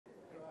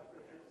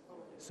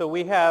So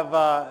we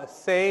have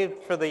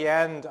saved for the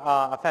end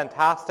a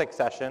fantastic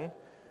session.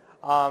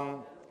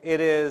 It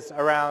is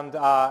around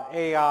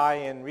AI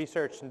and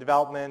research and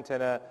development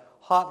in a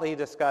hotly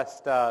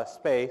discussed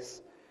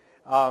space.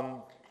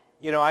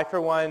 I, for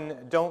one,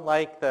 don't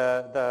like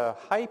the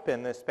hype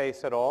in this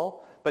space at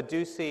all, but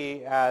do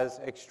see as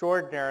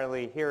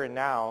extraordinarily here and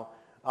now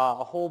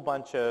a whole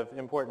bunch of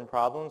important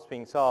problems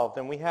being solved.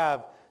 And we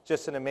have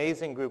just an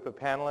amazing group of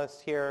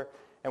panelists here,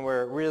 and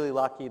we're really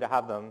lucky to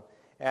have them.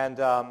 And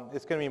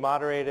it's going to be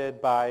moderated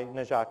by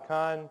Najat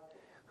Khan,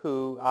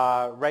 who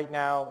right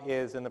now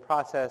is in the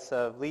process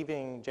of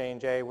leaving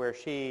J&J, where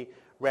she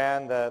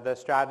ran the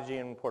strategy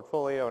and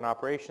portfolio and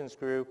operations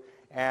group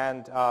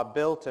and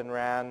built and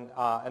ran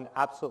an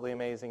absolutely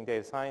amazing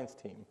data science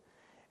team.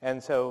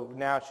 And so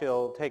now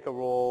she'll take a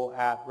role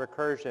at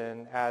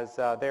Recursion as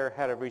their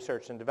head of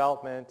research and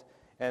development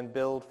and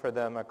build for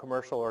them a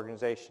commercial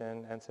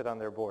organization and sit on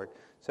their board.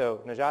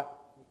 So Najat,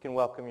 you can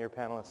welcome your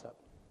panelists up.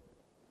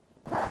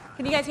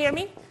 Can you guys hear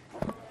me?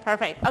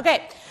 Perfect.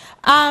 Okay.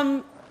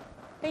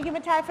 Thank you,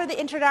 Matai, for the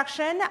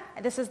introduction.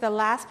 This is the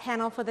last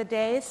panel for the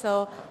day,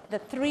 so the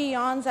 3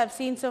 yawns I've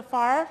seen so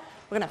far,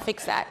 we're going to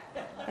fix that.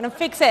 We're going to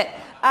fix it.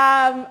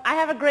 I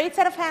have a great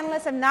set of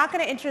panelists. I'm not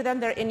going to intro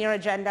them. They're in your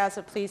agenda,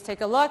 so please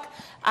take a look.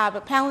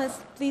 But panelists,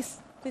 please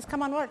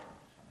come on board.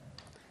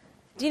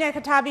 Dina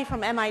Katabi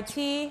from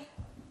MIT.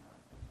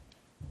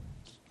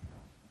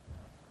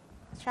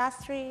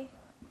 Sastry.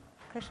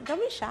 Krishna, don't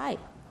be shy.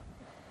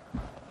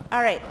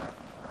 All right.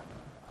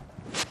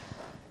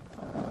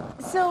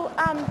 So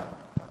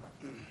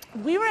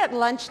we were at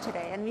lunch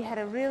today, and we had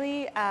a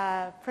really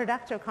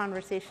productive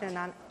conversation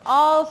on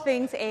all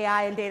things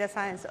AI and data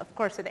science, of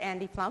course, with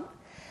Andy Plump.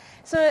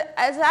 So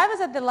as I was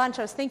at the lunch,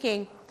 I was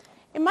thinking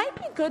it might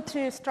be good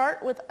to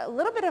start with a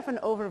little bit of an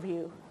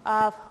overview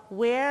of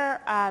where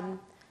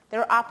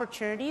there are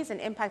opportunities and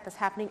impact that's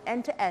happening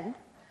end-to-end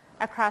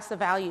across the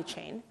value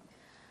chain,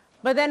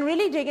 but then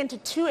really dig into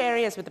 2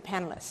 areas with the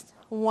panelists.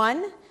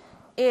 One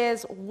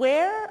is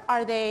where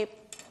are they,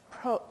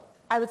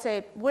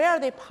 where are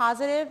they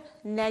positive,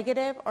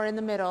 negative, or in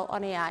the middle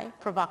on AI,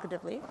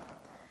 provocatively?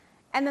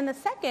 And then the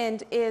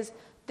second is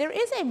there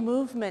is a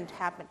movement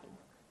happening.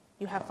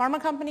 You have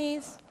pharma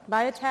companies,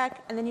 biotech,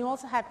 and then you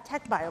also have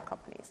tech bio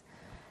companies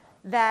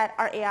that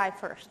are AI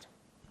first.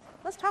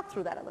 Let's talk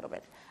through that a little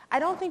bit. I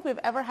don't think we've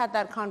ever had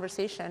that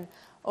conversation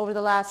over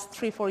the last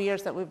 3-4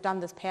 years that we've done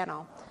this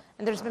panel,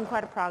 and there's been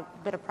quite a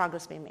bit of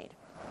progress being made.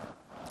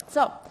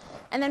 So,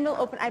 and then we'll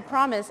open, I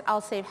promise I'll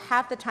save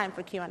half the time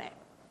for Q&A.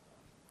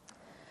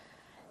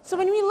 So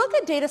when we look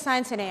at data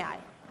science and AI,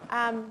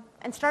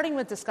 and starting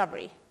with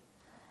discovery,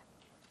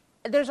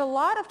 there's a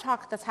lot of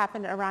talk that's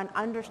happened around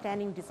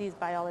understanding disease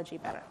biology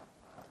better.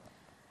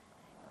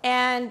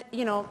 And,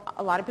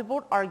 a lot of people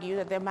would argue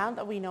that the amount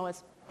that we know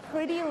is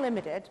pretty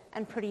limited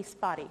and pretty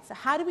spotty. So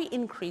how do we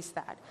increase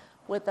that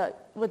with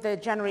the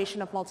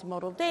generation of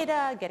multimodal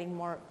data, getting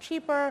more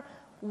cheaper,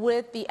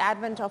 with the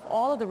advent of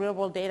all of the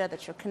real-world data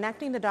that you're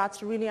connecting the dots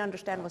to really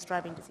understand what's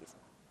driving disease?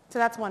 So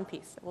that's one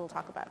piece that we'll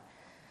talk about.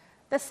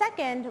 The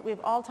second,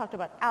 we've all talked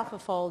about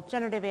AlphaFold,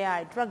 generative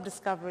AI, drug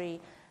discovery,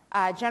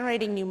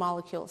 generating new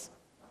molecules.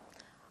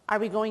 Are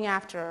we going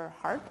after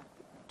hard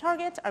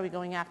targets? Are we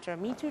going after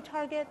me-too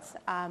targets?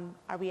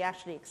 Are we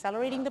actually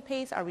accelerating the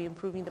pace? Are we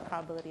improving the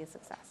probability of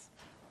success?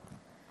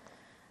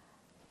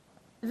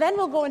 Then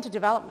we'll go into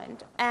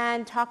development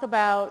and talk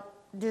about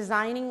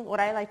designing, what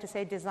I like to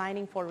say,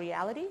 designing for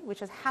reality,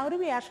 which is how do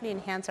we actually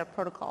enhance our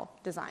protocol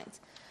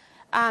designs?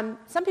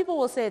 Some people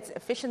will say it's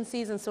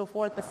efficiencies and so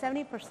forth, but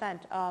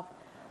 70% of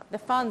the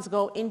funds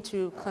go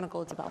into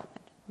clinical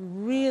development.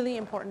 Really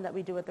important that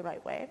we do it the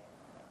right way.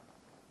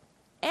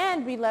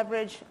 And we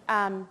leverage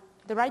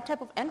the right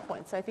type of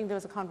endpoints. So I think there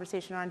was a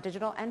conversation around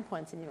digital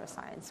endpoints in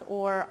neuroscience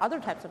or other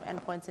types of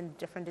endpoints in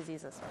different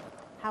diseases.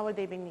 How are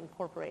they being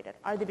incorporated?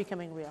 Are they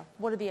becoming real?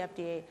 What do the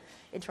FDA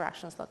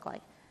interactions look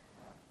like?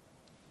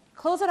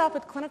 Close it off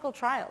with clinical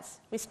trials.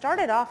 We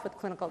started off with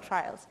clinical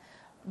trials.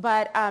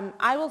 But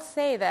I will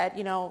say that,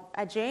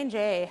 at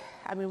J&J,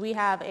 we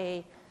have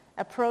a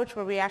approach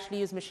where we actually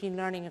use machine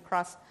learning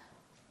across,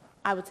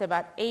 I would say,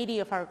 about 80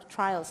 of our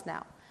trials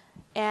now.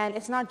 And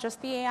it's not just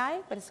the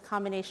AI, but it's a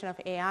combination of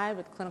AI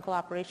with clinical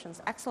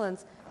operations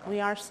excellence. We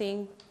are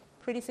seeing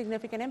pretty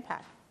significant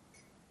impact.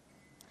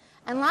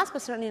 And last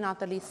but certainly not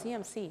the least,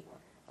 CMC,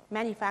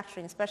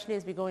 manufacturing, especially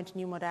as we go into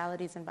new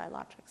modalities and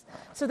biologics.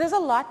 So there's a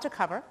lot to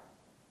cover.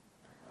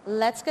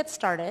 Let's get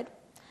started.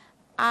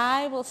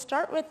 I will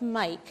start with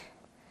Mike.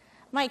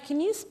 Mike, can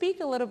you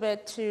speak a little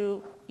bit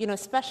to,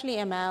 especially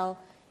ML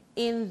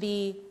in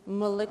the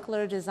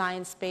molecular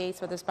design space,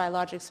 whether it's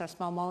biologics or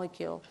small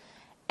molecule?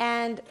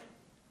 And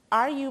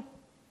are you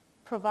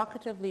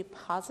provocatively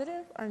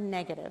positive or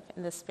negative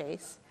in this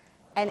space?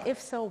 And if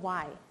so,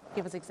 why?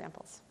 Give us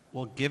examples.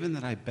 Well, given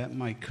that I bet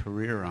my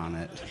career on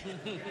it,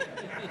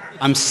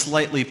 I'm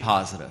slightly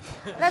positive.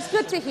 That's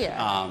good to hear.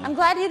 I'm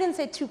glad you didn't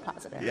say too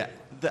positive. Yeah,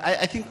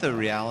 I think the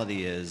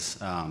reality is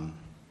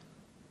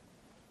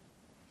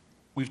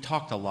we've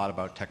talked a lot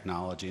about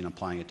technology and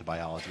applying it to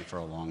biology for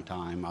a long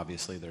time.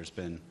 Obviously, there's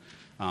been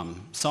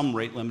some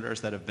rate limiters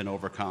that have been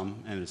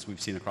overcome, and as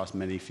we've seen across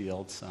many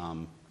fields.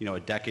 A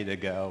decade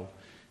ago,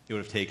 it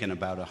would have taken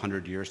about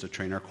 100 years to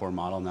train our core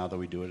model. Now that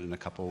we do it in a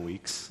couple of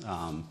weeks.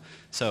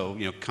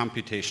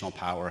 Computational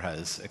power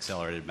has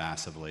accelerated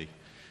massively.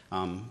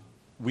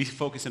 We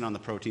focus in on the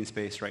protein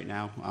space right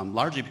now,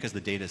 largely because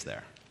the data's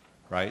there,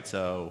 right?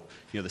 So,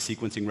 the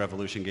sequencing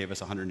revolution gave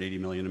us 180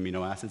 million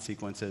amino acid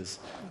sequences.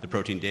 The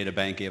protein data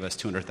bank gave us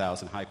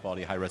 200,000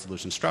 high-quality,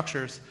 high-resolution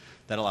structures.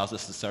 That allows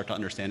us to start to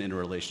understand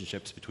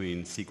interrelationships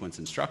between sequence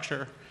and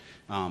structure.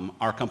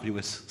 Our company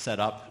was set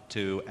up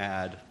to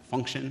add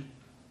function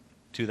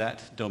to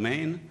that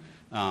domain,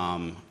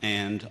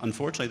 and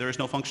unfortunately, there is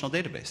no functional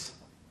database.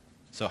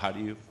 So how do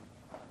you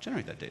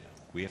generate that data?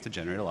 We have to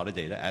generate a lot of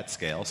data at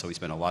scale, so we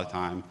spend a lot of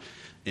time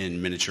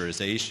in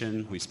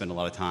miniaturization. We spend a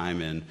lot of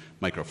time in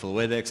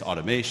microfluidics,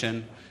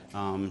 automation,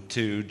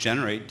 to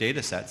generate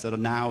data sets that will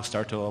now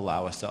start to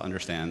allow us to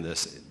understand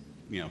this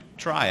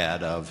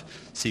triad of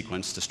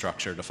sequence to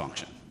structure to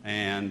function.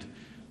 And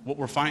what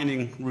we're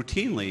finding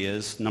routinely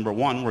is, number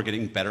one, we're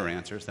getting better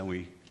answers than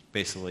we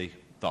basically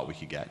thought we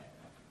could get.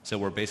 So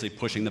we're basically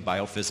pushing the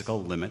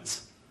biophysical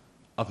limits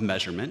of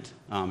measurement.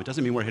 It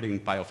doesn't mean we're hitting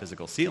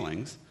biophysical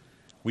ceilings.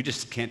 We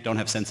just don't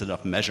have sensitive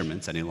enough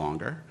measurements any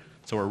longer.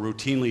 So we're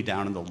routinely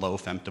down in the low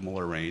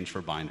femtomolar range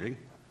for binding.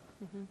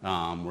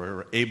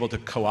 We're able to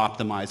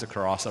co-optimize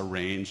across a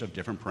range of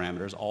different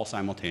parameters all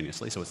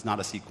simultaneously, so it's not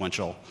a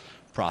sequential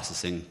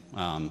processing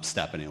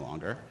step any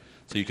longer.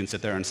 So you can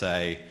sit there and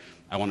say,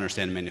 I want to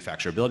understand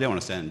manufacturability, I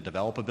want to understand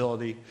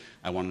developability,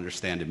 I want to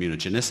understand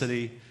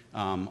immunogenicity.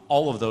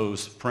 All of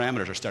those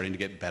parameters are starting to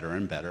get better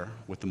and better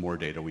with the more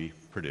data we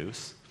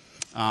produce.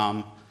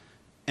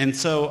 And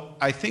so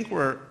I think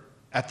we're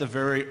at the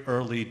very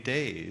early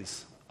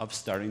days of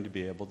starting to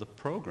be able to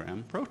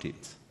program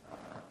proteins.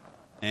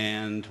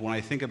 And when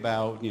I think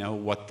about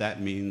what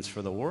that means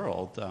for the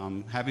world,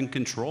 having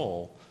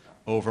control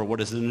over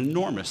what is an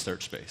enormous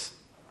search space.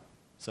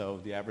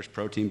 So the average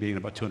protein being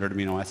about 200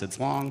 amino acids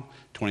long,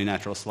 20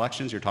 natural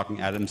selections, you're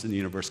talking atoms in the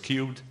universe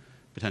cubed,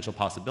 potential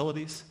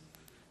possibilities.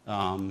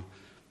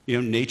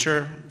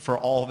 Nature, for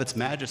all of its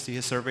majesty,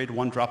 has surveyed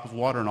one drop of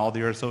water in all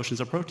the Earth's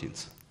oceans of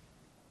proteins.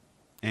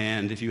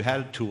 And if you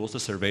had tools to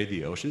survey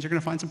the oceans, you're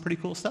going to find some pretty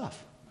cool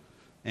stuff.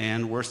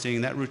 And we're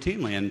seeing that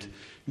routinely. And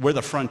where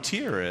the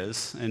frontier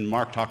is, and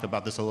Mark talked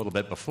about this a little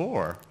bit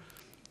before,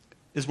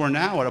 is we're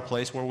now at a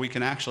place where we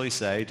can actually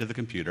say to the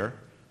computer,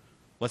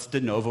 let's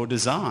de novo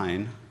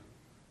design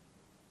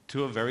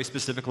to a very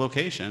specific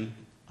location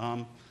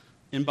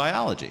in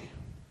biology.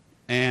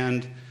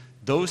 And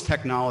those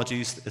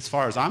technologies, as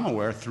far as I'm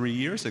aware, 3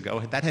 years ago,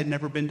 that had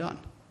never been done.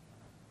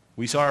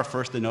 We saw our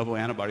first de novo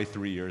antibody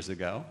 3 years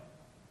ago.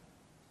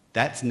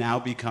 That's now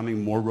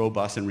becoming more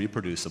robust and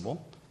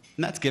reproducible.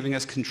 And that's giving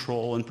us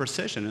control and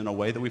precision in a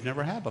way that we've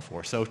never had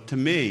before. So to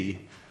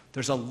me,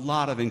 there's a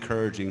lot of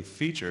encouraging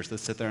features that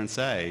sit there and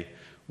say,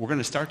 we're going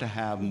to start to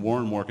have more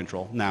and more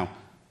control. Now,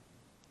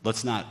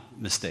 let's not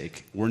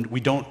mistake.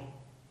 We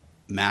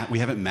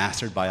haven't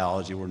mastered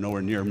biology. We're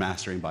nowhere near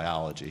mastering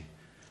biology.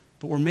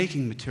 But we're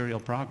making material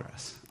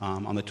progress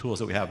on the tools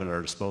that we have at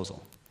our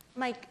disposal.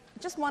 Mike,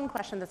 just one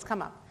question that's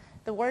come up.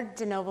 The word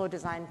de novo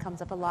design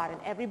comes up a lot, and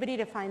everybody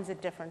defines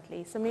it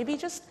differently. So maybe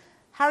just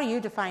how are you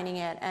defining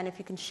it? And if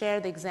you can share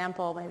the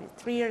example, maybe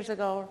 3 years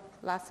ago,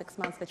 last 6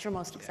 months, that you're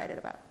most excited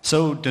about.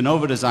 So de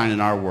novo design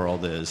in our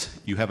world is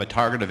you have a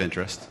target of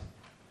interest,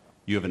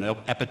 you have an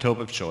epitope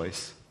of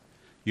choice,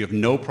 you have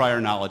no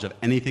prior knowledge of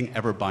anything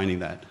ever binding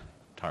that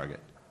target,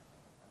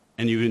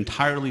 and you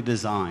entirely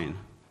design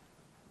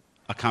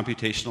a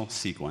computational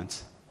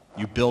sequence,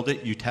 you build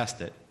it, you test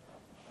it,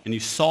 and you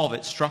solve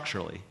it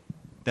structurally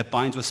that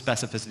binds with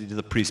specificity to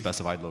the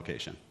pre-specified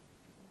location.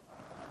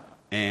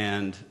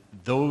 And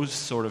those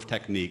sort of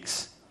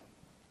techniques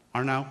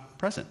are now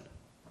present.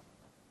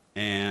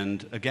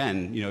 And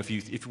again,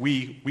 if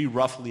we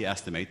roughly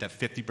estimate that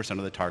 50%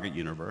 of the target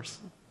universe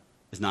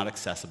is not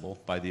accessible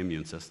by the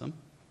immune system,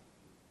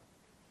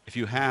 if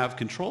you have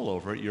control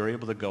over it, you're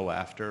able to go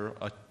after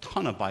a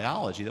ton of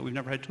biology that we've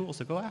never had tools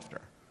to go after.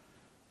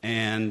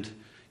 And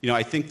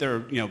I think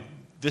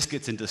this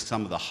gets into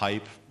some of the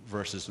hype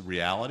versus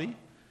reality.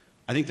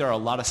 I think there are a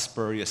lot of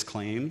spurious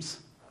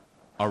claims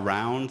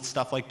around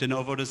stuff like de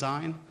novo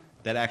design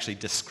that actually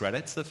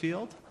discredits the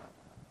field.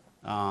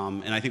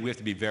 And I think we have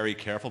to be very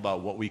careful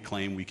about what we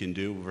claim we can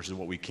do versus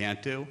what we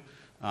can't do.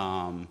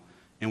 And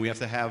we have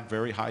to have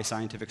very high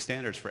scientific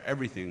standards for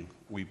everything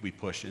we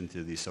push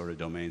into these sort of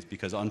domains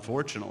because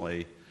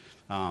unfortunately,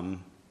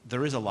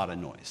 there is a lot of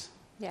noise.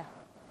 Yeah.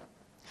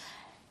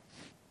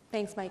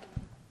 Thanks, Mike.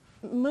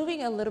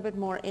 Moving a little bit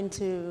more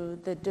into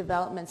the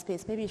development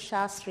space, maybe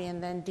Sastry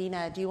and then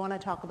Dina, do you want to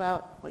talk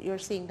about what you're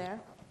seeing there?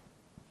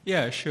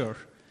 Yeah, sure.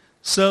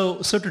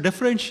 So to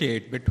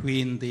differentiate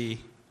between the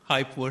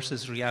hype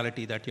versus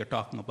reality that you're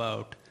talking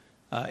about,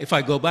 if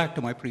I go back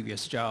to my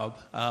previous job,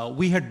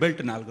 we had built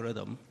an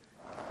algorithm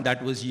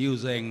that was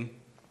using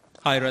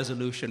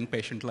high-resolution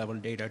patient-level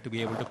data to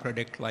be able to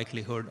predict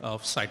likelihood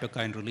of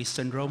cytokine release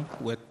syndrome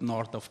with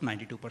north of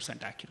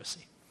 92%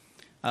 accuracy.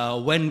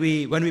 When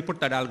we put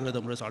that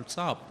algorithm results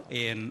up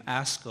in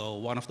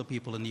ASCO, one of the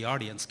people in the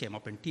audience came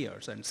up in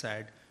tears and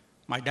said,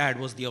 my dad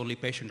was the only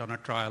patient on a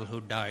trial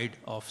who died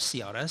of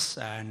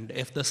CRS, and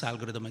if this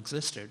algorithm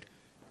existed,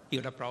 he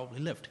would have probably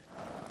lived.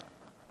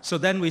 So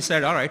then we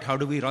said, all right, how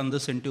do we run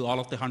this into all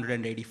of the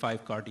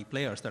 185 CAR-T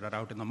players that are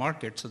out in the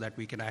market so that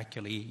we can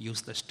actually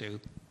use this to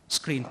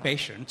screen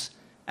patients?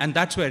 And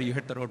that's where you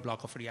hit the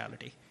roadblock of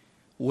reality,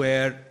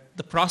 where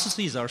the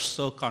processes are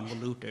so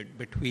convoluted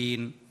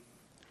between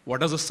what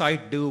does a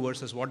site do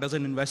versus what does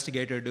an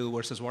investigator do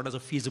versus what does a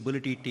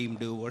feasibility team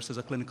do versus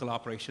a clinical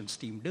operations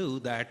team do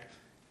that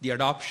the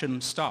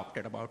adoption stopped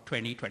at about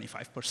 20,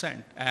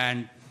 25%.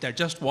 And there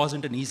just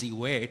wasn't an easy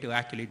way to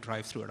actually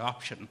drive through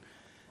adoption.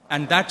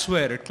 And that's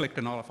where it clicked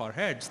in all of our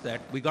heads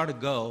that we got to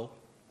go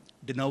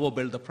de novo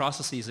build the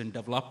processes in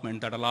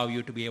development that allow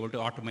you to be able to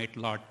automate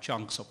large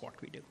chunks of what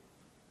we do.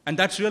 And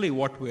that's really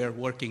what we're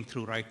working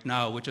through right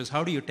now, which is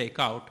how do you take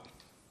out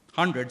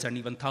hundreds and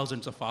even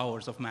thousands of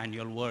hours of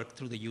manual work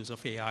through the use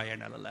of AI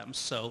and LLMs.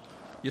 So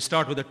you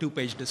start with a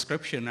 2-page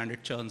description and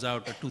it churns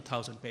out a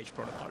 2,000-page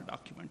protocol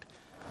document.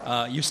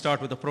 You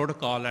start with a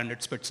protocol and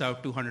it spits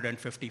out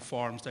 250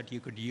 forms that you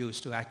could use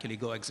to actually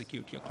go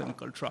execute your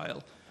clinical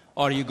trial.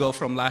 Or you go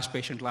from last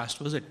patient, last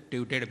visit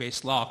to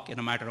database lock in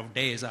a matter of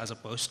days as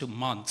opposed to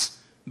months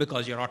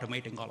because you're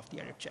automating all of the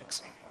edit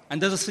checks.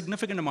 And there's a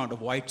significant amount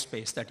of white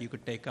space that you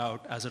could take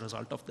out as a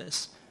result of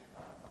this.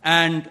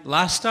 And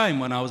last time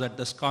when I was at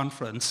this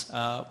conference,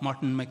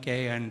 Martin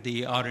McKay and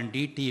the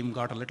R&D team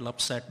got a little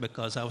upset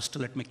because I was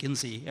still at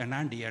McKinsey and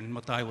Andy and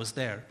Mathai was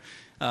there,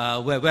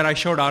 where I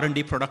showed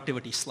R&D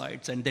productivity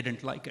slides and they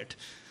didn't like it.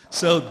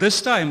 So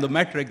this time the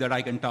metric that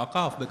I can talk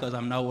off because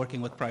I'm now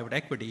working with private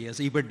equity is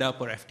EBITDA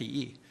per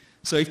FTE.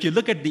 So if you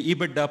look at the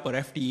EBITDA per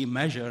FTE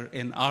measure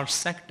in our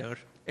sector,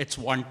 it's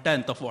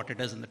 1/10 of what it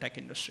is in the tech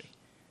industry.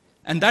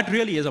 And that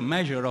really is a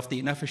measure of the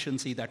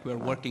inefficiency that we're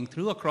working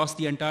through across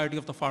the entirety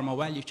of the pharma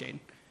value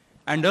chain.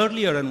 And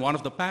earlier in one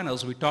of the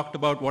panels, we talked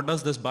about what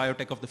does this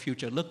biotech of the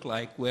future look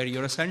like, where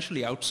you're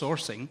essentially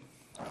outsourcing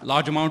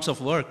large amounts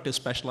of work to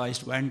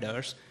specialized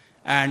vendors.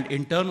 And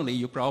internally,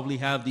 you probably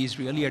have these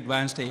really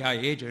advanced AI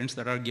agents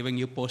that are giving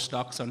you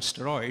postdocs on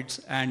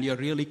steroids, and you're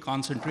really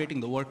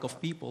concentrating the work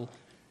of people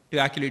to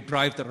actually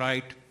drive the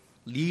right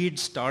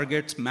leads,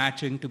 targets,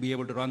 matching to be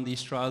able to run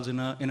these trials in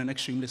an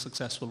extremely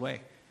successful way.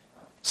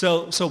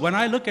 So when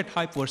I look at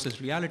hype versus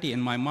reality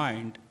in my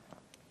mind,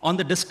 on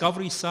the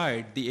discovery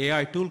side, the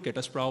AI toolkit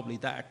is probably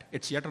that.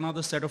 It's yet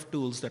another set of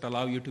tools that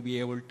allow you to be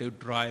able to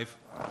drive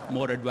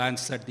more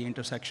advanced at the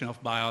intersection of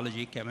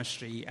biology,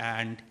 chemistry,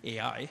 and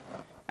AI.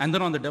 And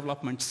then on the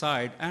development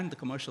side and the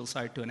commercial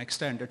side to an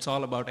extent, it's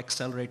all about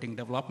accelerating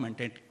development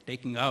and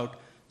taking out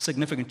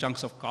significant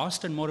chunks of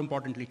cost and more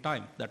importantly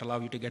time that allow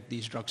you to get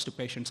these drugs to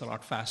patients a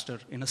lot faster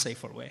in a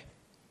safer way.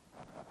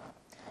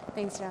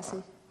 Thanks,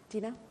 Jesse.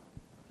 Dina?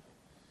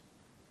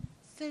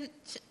 So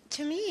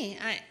to me,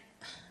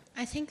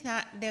 I think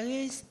that there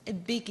is a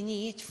big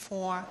need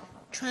for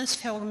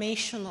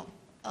transformational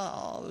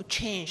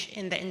change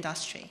in the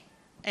industry,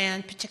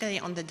 and particularly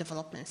on the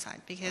development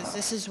side, because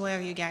this is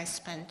where you guys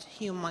spend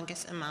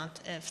humongous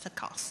amount of the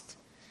cost.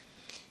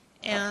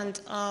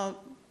 And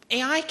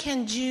AI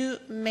can do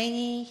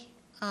many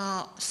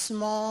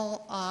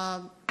small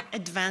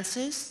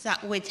advances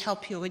that would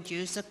help you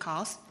reduce the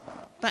cost,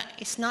 but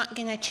it's not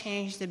going to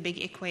change the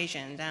big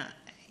equation that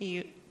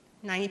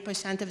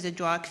 90% of the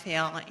drug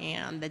fail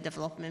in the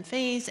development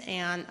phase,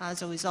 and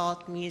as a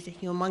result means a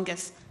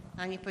humongous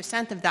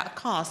 90% of that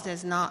cost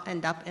does not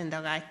end up in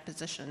the right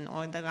position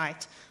or the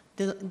right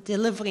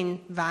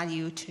delivering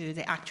value to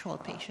the actual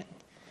patient.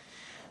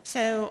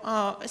 So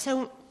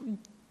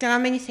there are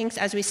many things,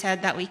 as we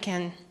said, that we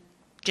can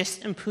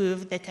just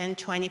improve the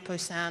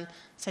 10-20%,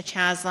 such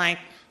as like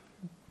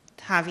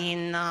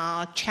having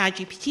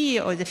ChatGPT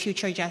or the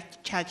future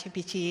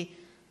ChatGPT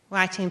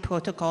writing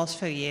protocols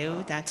for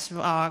you that's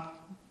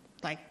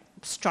like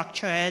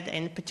structured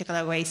in a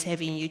particular way,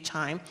 saving you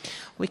time.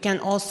 We can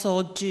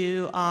also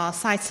do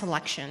site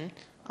selection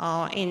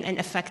in an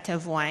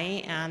effective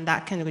way, and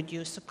that can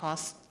reduce the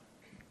cost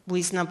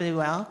reasonably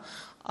well.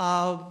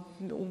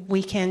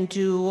 We can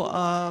do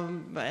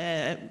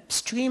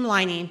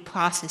streamlining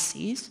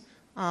processes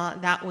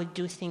that would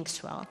do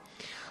things well.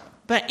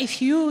 But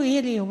if you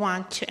really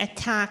want to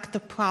attack the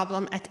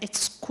problem at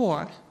its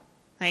core,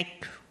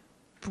 like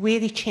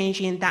really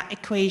changing that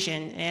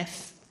equation,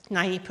 if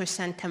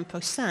 90%,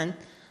 10%,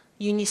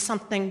 you need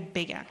something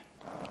bigger.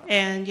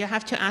 And you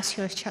have to ask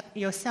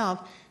yourself,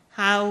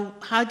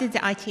 how did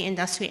the IT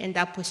industry end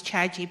up with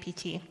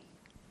ChatGPT?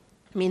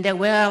 I mean, there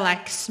were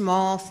like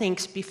small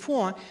things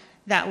before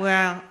that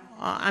were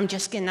I'm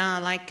just gonna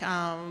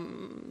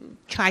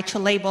try to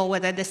label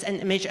whether this is an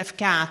image of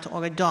cat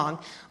or a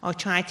dog, or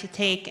try to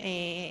take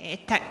a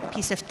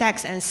piece of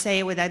text and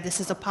say whether this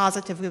is a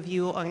positive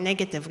review or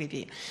negative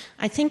review.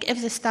 I think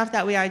if the stuff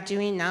that we are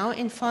doing now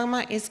in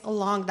pharma is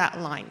along that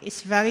line,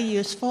 it's very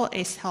useful,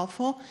 it's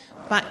helpful,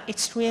 but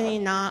it's really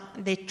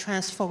not the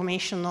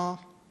transformational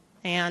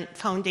and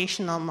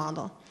foundational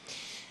model.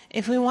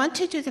 If we want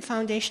to do the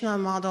foundational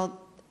model,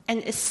 an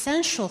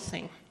essential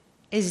thing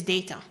is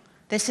data.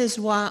 This is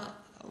what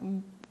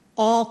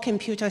all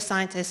computer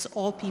scientists,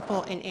 all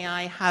people in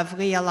AI have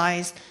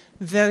realized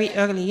very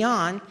early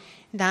on,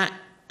 that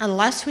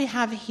unless we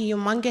have a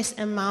humongous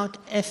amount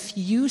of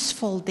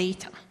useful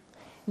data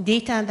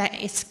that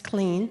is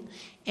clean,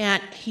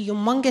 and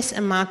humongous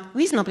amount,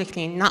 reasonably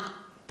clean, not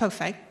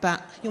perfect,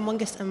 but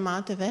humongous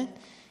amount of it,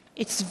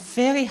 it's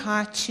very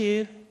hard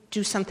to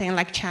do something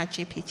like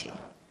ChatGPT.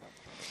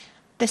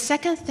 The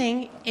second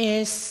thing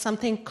is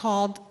something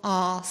called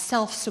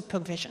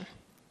self-supervision,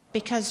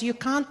 because you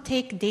can't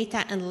take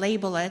data and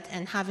label it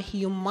and have a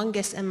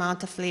humongous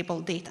amount of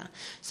labeled data.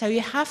 So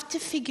you have to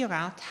figure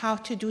out how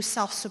to do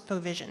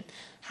self-supervision,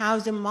 how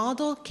the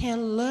model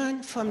can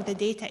learn from the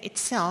data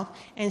itself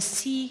and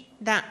see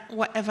that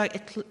whatever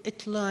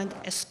it learned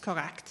is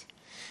correct.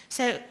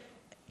 So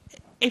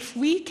if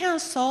we can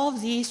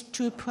solve these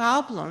two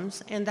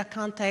problems in the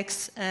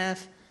context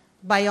of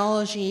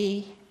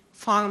biology,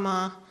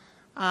 pharma,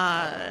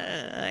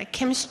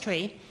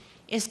 chemistry,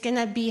 it's going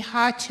to be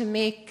hard to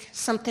make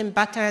something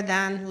better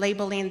than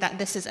labeling that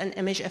this is an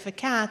image of a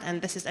cat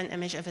and this is an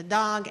image of a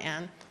dog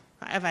and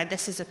whatever,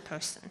 this is a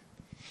person.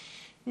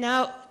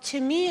 Now,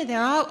 to me,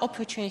 there are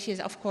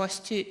opportunities, of course,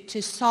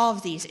 to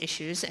solve these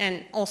issues,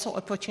 and also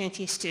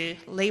opportunities to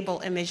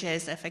label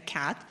images of a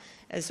cat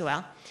as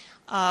well.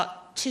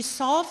 To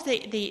solve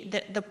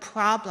the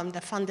problem,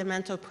 the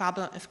fundamental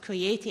problem of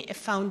creating a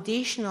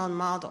foundational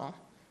model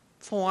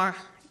for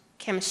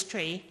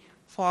chemistry,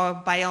 for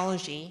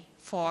biology,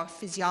 for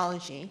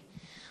physiology,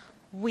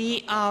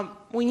 we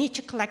need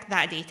to collect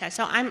that data.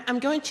 So I'm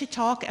going to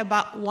talk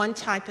about one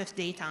type of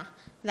data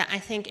that I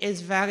think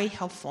is very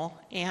helpful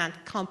and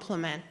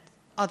complement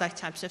other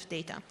types of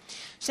data.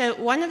 So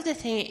one of the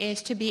things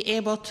is to be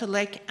able to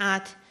look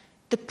at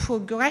the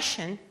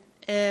progression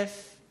of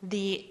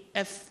the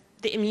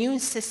immune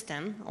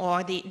system,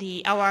 or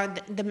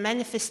the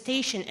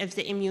manifestation of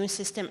the immune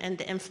system and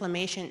the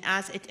inflammation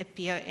as it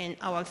appears in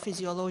our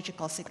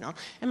physiological signal.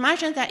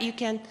 Imagine that you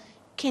can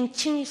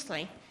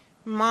continuously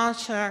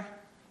monitor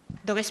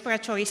the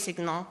respiratory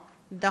signal,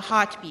 the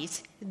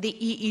heartbeats, the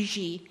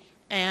EEG,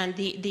 and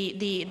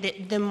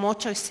the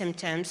motor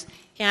symptoms,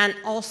 and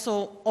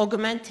also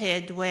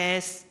augmented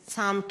with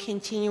some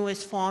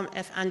continuous form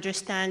of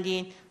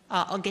understanding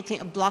or getting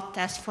a blood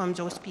test from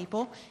those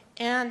people,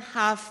 and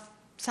have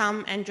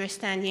some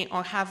understanding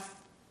or have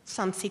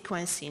some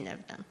sequencing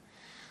of them.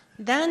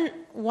 Then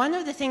one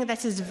of the things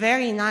that is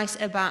very nice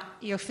about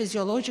your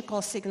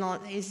physiological signal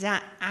is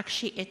that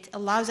actually it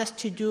allows us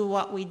to do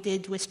what we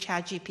did with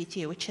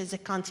ChatGPT, which is a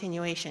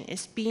continuation.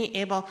 It's being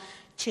able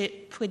to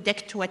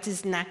predict what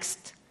is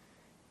next.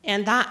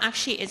 And that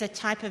actually is a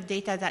type of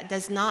data that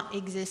does not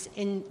exist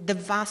in the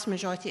vast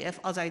majority of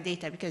other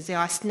data, because they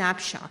are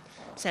snapshots.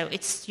 So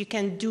you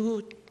can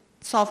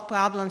solve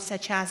problems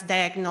such as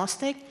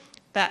diagnostic,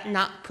 but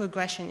not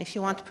progression. If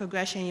you want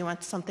progression, you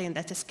want something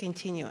that is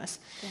continuous.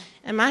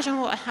 Yeah. Imagine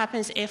what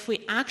happens if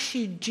we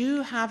actually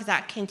do have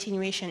that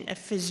continuation of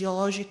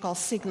physiological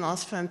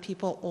signals from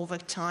people over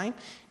time,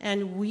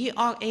 and we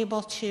are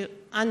able to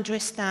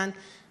understand,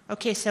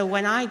 okay, so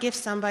when I give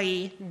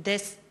somebody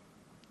this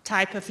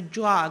type of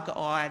drug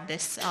or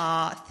this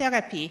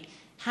therapy,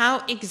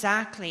 how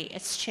exactly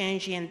it's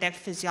changing their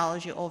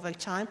physiology over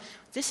time.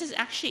 This is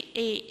actually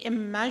a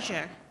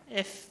measure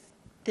of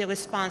the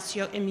response,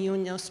 your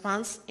immune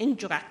response,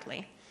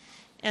 indirectly.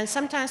 And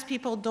sometimes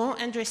people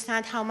don't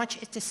understand how much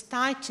it is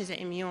tied to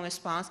the immune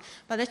response.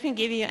 But let me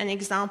give you an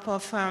example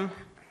from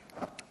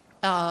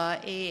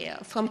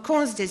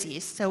Crohn's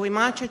disease. So we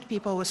monitored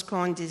people with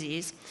Crohn's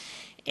disease.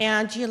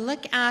 And you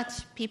look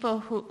at people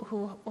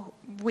who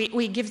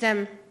we give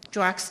them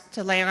drugs,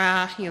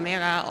 Tolera,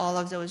 Humira, all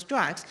of those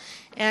drugs.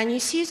 And you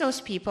see those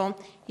people,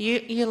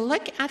 you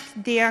look at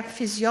their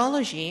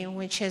physiology,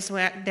 which is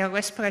where their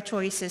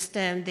respiratory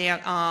system, their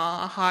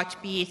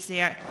heartbeats,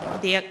 their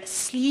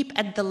sleep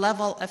at the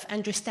level of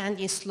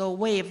understanding slow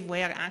wave,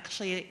 where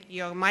actually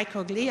your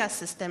microglia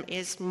system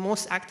is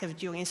most active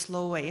during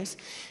slow waves.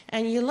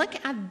 And you look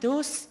at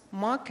those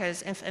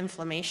markers of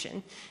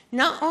inflammation.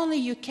 Not only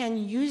you can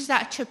use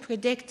that to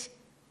predict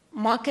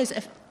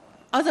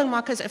other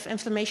markers of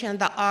inflammation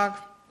that are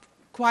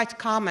quite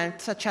common,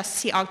 such as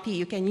CRP.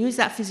 You can use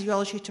that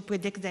physiology to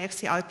predict their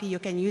CRP. You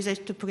can use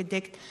it to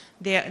predict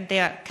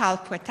their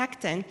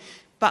calprotectin.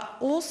 But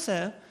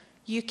also,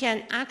 you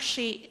can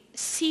actually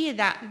see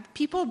that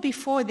people,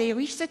 before they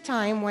reach the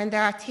time when they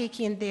are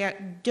taking their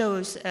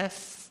dose of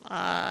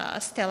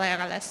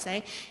Stelara, let's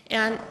say,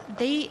 and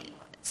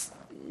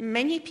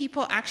many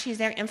people actually,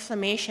 their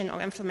inflammation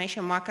or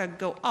inflammation marker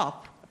go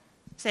up.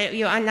 So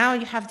now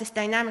you have this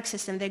dynamic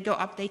system. They go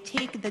up, they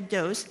take the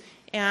dose,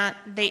 and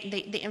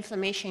the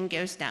inflammation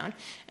goes down.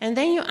 And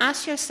then you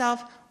ask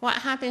yourself, what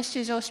happens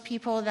to those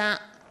people that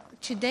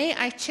today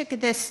I took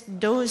this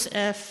dose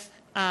of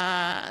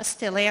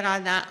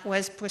Stelara that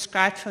was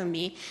prescribed for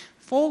me.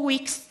 4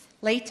 weeks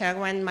later,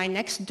 when my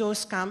next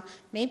dose comes,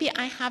 maybe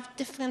I have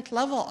different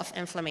level of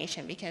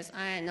inflammation because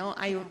I know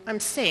I'm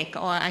sick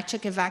or I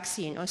took a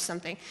vaccine or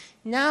something.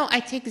 Now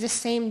I take the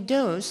same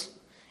dose.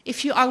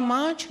 If you are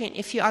monitoring,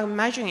 if you are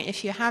measuring,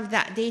 if you have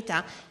that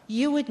data,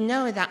 you would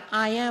know that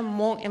I am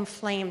more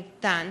inflamed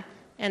than,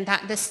 and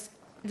that this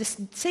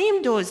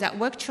same dose that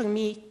worked for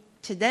me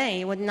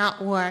today would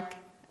not work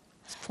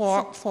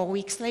 4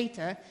 weeks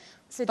later.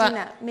 So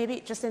Dina,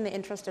 maybe just in the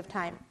interest of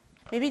time,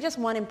 maybe just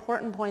one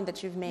important point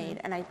that you've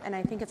made, and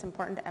I think it's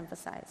important to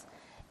emphasize,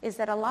 is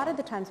that a lot of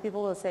the times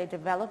people will say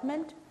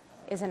development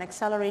is an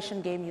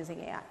acceleration game using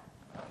AI.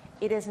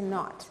 It is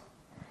not.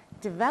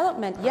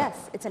 Development,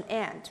 yes, it's an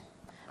and.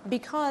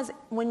 Because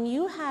when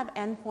you have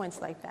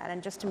endpoints like that,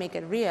 and just to make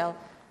it real,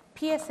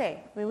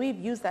 PSA, we've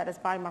used that as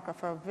biomarker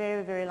for a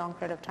very, very long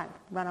period of time,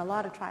 run a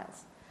lot of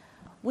trials.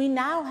 We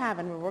now have,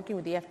 and we're working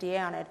with the FDA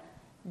on it,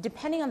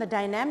 depending on the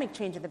dynamic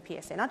change of the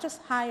PSA, not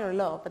just high or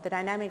low, but the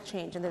dynamic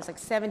change, and there's like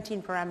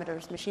 17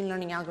 parameters, machine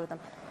learning algorithm,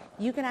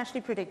 you can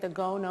actually predict the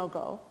go,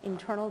 no-go,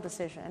 internal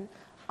decision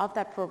of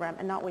that program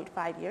and not wait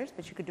 5 years,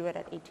 but you could do it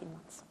at 18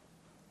 months.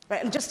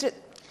 Right?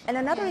 And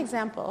another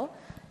example,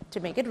 to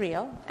make it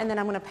real, and then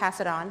I'm going to pass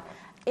it on,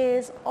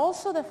 is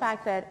also the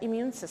fact that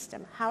immune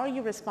system, how are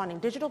you responding?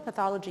 Digital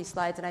pathology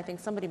slides, and I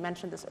think somebody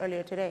mentioned this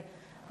earlier today,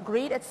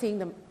 great at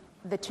seeing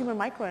the tumor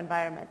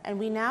microenvironment, and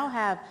we now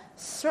have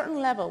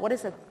certain level, what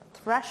is a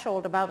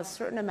threshold above a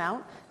certain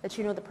amount that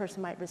you know the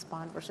person might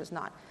respond versus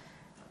not.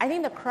 I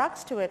think the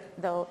crux to it,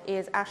 though,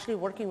 is actually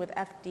working with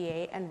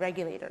FDA and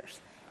regulators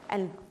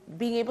and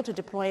being able to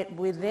deploy it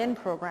within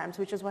programs,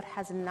 which is what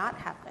has not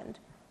happened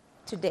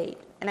to date.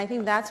 And I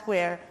think that's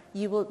where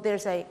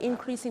there's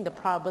increasing the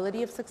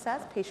probability of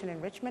success, patient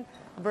enrichment,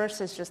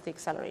 versus just the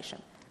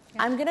acceleration.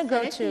 Yeah. I'm going to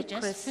go to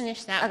just Chris.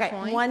 Finish that point.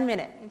 Okay, 1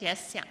 minute.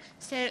 Yes, yeah.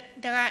 So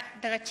there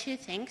are two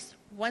things.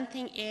 One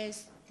thing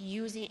is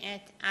using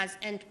it as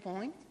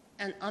endpoint,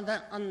 and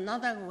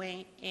another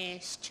way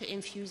is to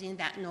infusing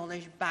that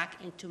knowledge back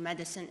into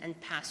medicine and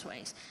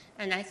pathways.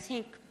 And I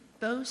think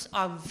both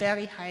are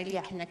very highly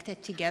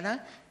connected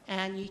together,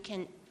 and you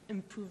can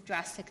improve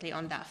drastically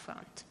on that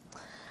front.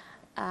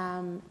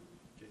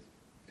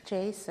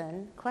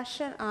 Jason,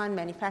 question on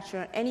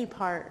manufacturing, any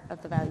part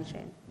of the value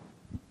chain.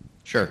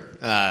 Sure.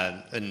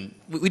 And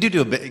we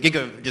do a bit,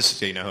 Ginkgo, just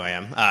so you know who I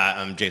am,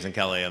 I'm Jason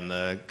Kelly. I'm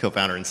the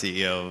co-founder and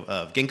CEO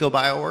of Ginkgo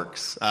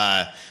Bioworks.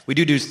 We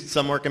do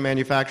some work in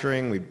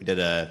manufacturing. We did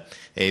a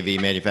AV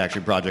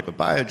manufacturing project with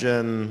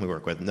Biogen. We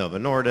work with Novo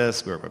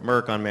Nordisk. We work with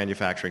Merck on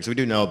manufacturing. So we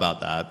do know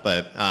about that.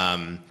 But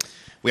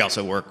we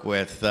also work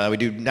with, we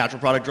do natural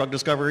product drug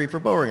discovery for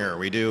Boehringer.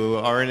 We do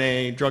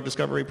RNA drug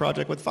discovery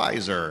project with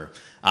Pfizer.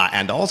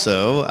 And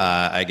also,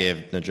 I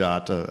gave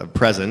Najat a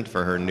present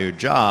for her new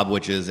job,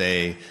 which is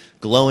a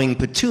glowing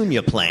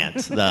petunia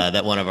plant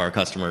that one of our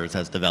customers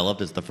has developed.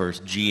 It's the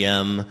first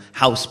GM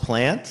house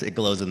plant. It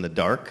glows in the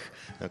dark.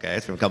 Okay,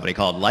 it's from a company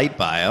called Light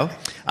Bio.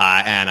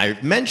 And I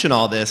mention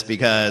all this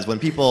because when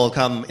people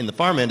come in the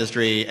pharma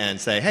industry and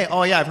say, hey,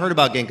 oh yeah, I've heard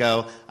about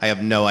Ginkgo, I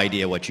have no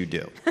idea what you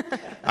do.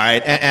 All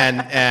right,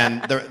 and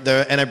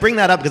I bring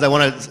that up because I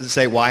want to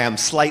say why I'm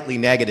slightly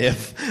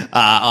negative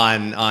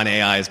on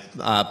AI's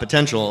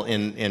potential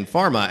in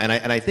pharma.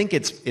 And I think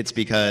it's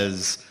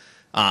because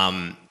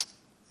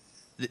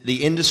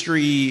the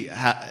industry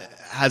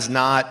has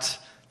not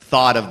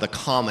thought of the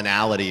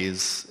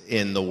commonalities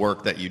in the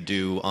work that you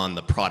do on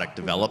the product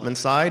development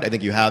side. I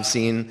think you have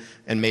seen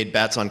and made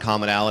bets on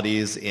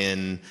commonalities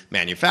in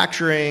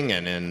manufacturing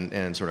and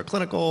in sort of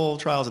clinical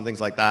trials and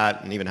things like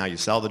that, and even how you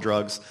sell the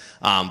drugs.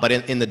 But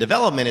in the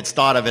development, it's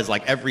thought of as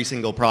like every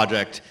single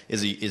project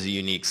is a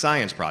unique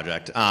science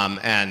project.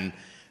 And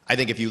I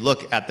think if you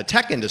look at the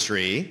tech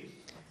industry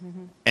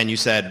and you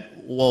said,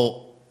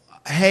 well,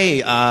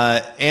 hey,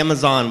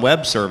 Amazon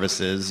Web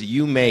Services,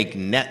 you make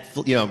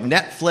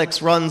Netflix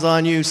runs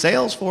on you,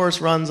 Salesforce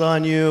runs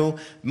on you,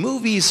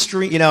 movies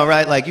stream,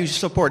 right? Like you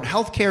support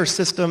healthcare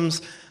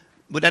systems.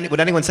 Would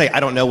anyone say, I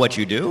don't know what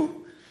you do?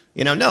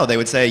 No, they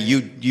would say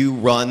you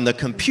run the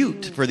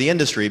compute for the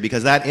industry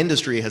because that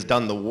industry has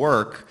done the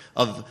work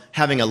of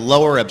having a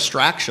lower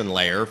abstraction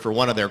layer for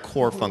one of their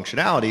core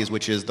functionalities,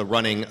 which is the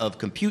running of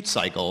compute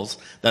cycles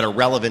that are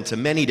relevant to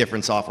many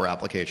different software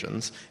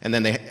applications. And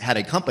then they had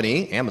a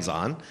company,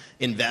 Amazon,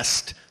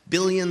 invest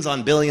billions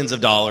on billions of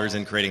dollars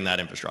in creating that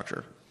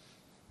infrastructure.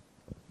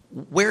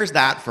 Where's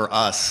that for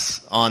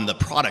us on the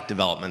product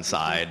development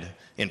side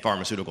in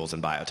pharmaceuticals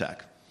and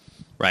biotech,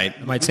 right?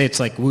 I might say it's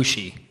like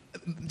whooshy.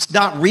 It's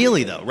not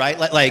really though, right?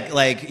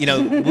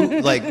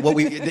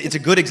 It's a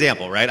good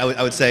example, right?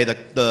 I would say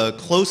the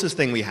closest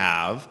thing we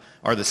have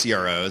are the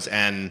CROs,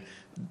 and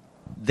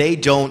they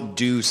don't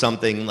do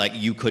something like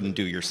you couldn't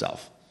do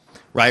yourself,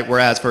 right?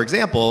 Whereas, for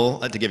example,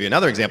 to give you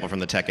another example from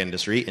the tech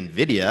industry,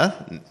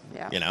 NVIDIA,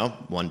 Yeah. You know,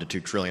 $1 to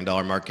 $2 trillion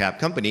market cap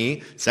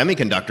company,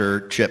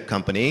 semiconductor chip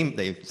company,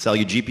 they sell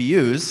you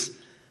GPUs,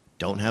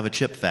 don't have a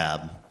chip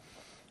fab,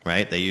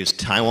 right? They use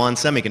Taiwan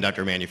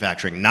semiconductor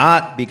manufacturing,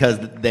 not because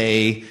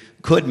they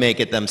could make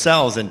it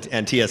themselves and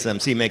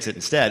TSMC makes it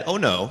instead. Oh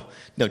no,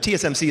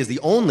 TSMC is the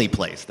only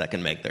place that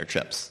can make their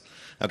chips.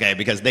 Okay,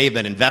 because they've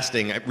been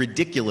investing at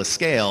ridiculous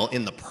scale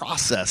in the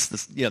process,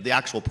 the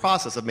actual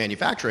process of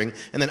manufacturing,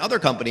 and then other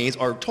companies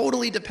are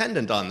totally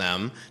dependent on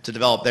them to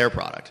develop their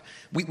product.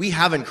 We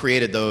haven't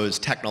created those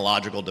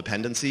technological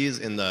dependencies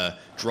in the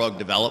drug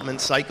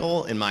development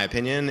cycle, in my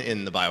opinion,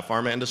 in the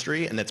biopharma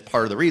industry, and that's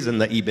part of the reason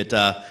that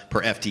EBITDA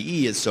per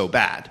FTE is so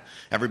bad.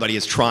 Everybody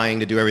is trying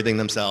to do everything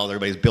themselves.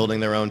 Everybody's building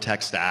their own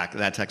tech stack.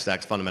 That tech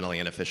stack's fundamentally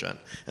inefficient.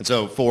 And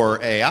so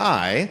for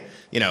AI,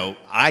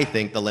 I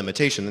think the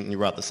limitation, and you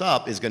brought this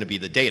up, is going to be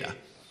the data,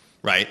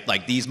 right?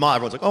 Like these models,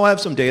 everyone's like, oh, I have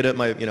some data at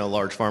my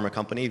large pharma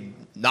company.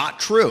 Not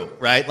true,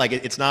 right? Like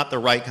it's not the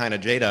right kind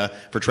of data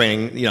for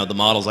training, the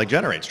models like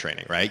Generate's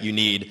training, right? You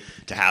need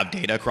to have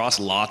data across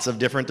lots of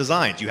different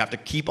designs. You have to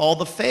keep all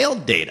the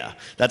failed data.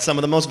 That's some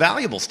of the most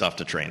valuable stuff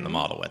to train the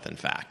model with, in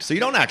fact. So you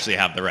don't actually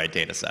have the right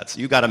data sets.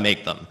 You got to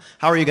make them.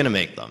 How are you going to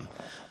make them?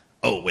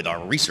 Oh, with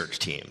our research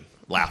team.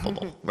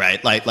 Laughable,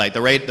 right? Like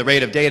the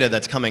rate of data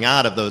that's coming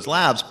out of those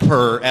labs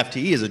per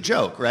FTE is a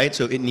joke, right?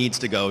 So it needs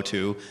to go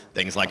to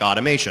things like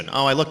automation.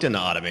 Oh, I looked into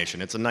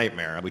automation. It's a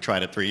nightmare. We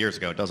tried it 3 years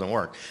ago. It doesn't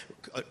work.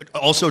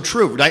 Also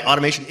true, right?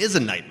 Automation is a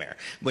nightmare,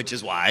 which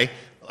is why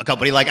a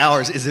company like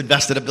ours is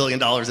invested $1 billion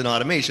in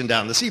automation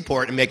down the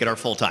seaport and make it our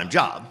full-time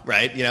job,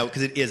 right?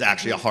 Because it is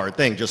actually a hard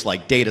thing, just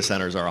like data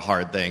centers are a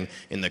hard thing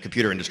in the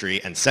computer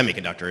industry and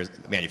semiconductor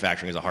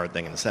manufacturing is a hard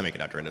thing in the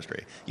semiconductor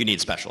industry. You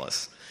need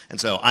specialists. And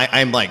so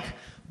I'm like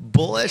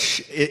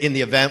bullish in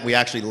the event we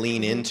actually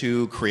lean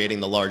into creating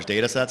the large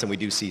data sets, and we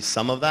do see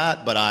some of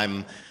that, but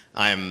I'm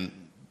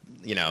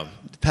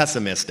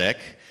pessimistic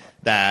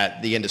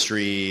that the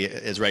industry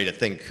is ready to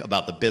think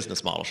about the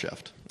business model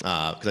shift,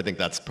 because I think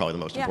that's probably the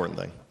most important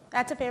thing.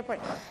 That's a fair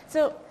point.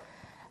 So,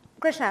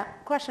 Krishna,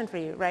 question for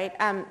you, right?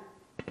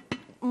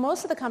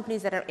 Most of the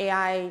companies that are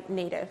AI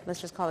native,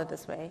 let's just call it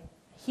this way,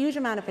 huge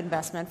amount of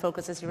investment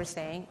focus, as you were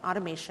saying,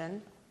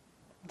 automation,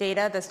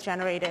 data that's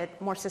generated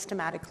more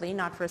systematically,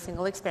 not for a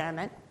single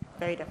experiment,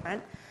 very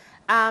different.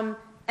 And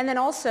then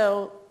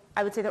also,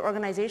 I would say the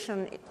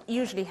organization,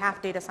 usually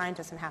half data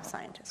scientists and half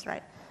scientists,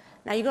 right?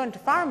 Now you go into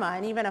pharma,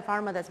 and even a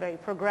pharma that's very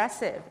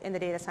progressive in the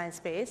data science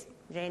space,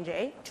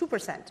 J&J,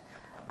 2%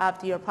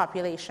 of your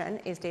population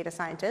is data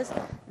scientists.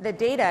 The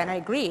data, and I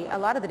agree, a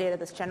lot of the data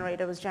that's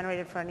generated was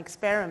generated for an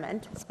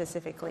experiment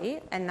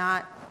specifically, and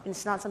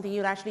it's not something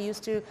you'd actually use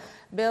to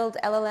build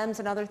LLMs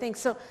and other things.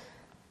 So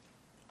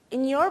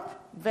in your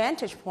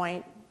vantage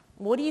point,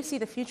 what do you see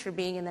the future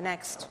being in the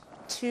next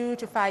 2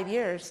 to 5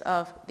 years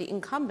of the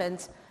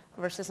incumbents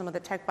versus some of the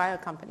tech bio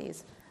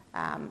companies,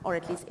 or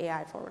at least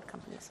AI forward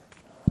companies?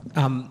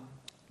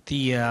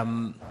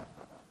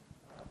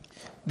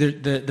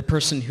 The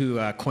person who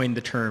coined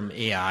the term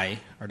AI,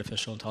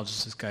 artificial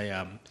intelligence, this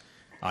guy,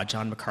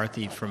 John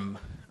McCarthy from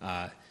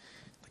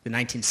the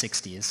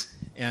 1960s.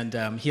 And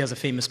he has a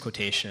famous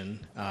quotation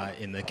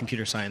in the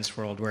computer science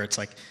world where it's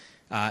like,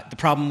 the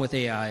problem with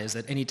AI is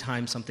that any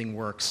time something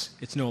works,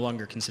 it's no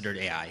longer considered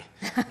AI.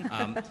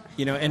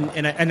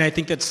 And I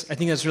think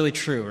that's really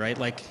true, right?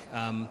 Like,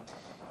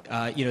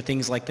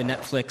 things like the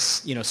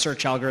Netflix,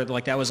 search algorithm,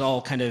 like that was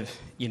all kind of,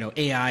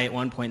 AI at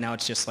one point. Now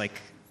it's just like,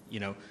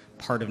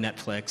 part of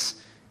Netflix.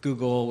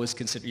 Google was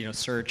considered,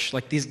 search.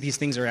 Like these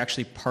things are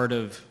actually part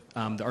of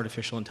the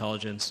artificial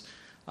intelligence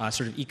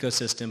sort of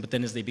ecosystem. But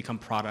then as they become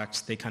products,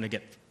 they kind of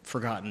get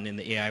forgotten in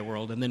the AI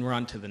world, and then we're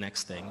on to the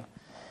next thing.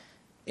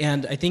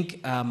 And I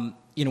think,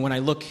 when I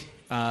look,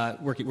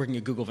 working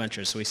at Google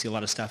Ventures, so we see a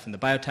lot of stuff in the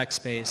biotech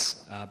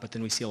space, but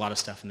then we see a lot of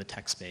stuff in the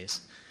tech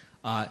space.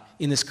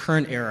 In this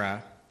current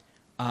era,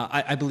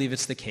 I believe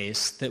it's the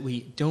case that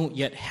we don't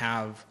yet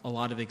have a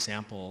lot of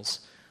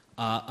examples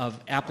of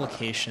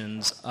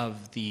applications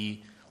of the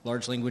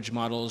large language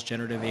models,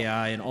 generative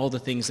AI, and all the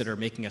things that are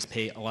making us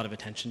pay a lot of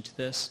attention to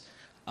this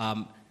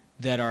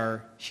that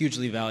are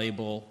hugely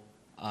valuable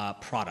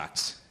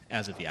products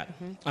as of yet.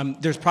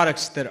 There's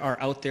products that are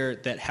out there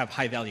that have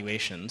high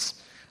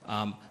valuations,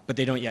 but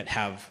they don't yet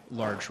have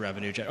large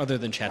revenue, other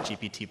than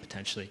ChatGPT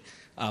potentially.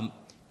 And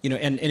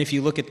if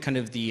you look at kind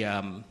of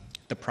the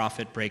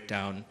profit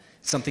breakdown,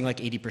 something like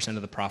 80%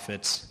 of the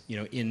profits,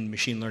 in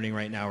machine learning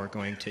right now are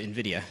going to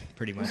NVIDIA,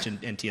 pretty much, and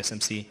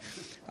TSMC.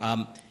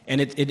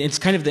 And it's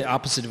kind of the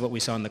opposite of what we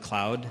saw in the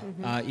cloud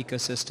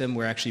ecosystem,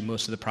 where actually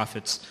most of the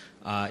profits,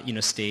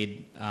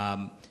 stayed,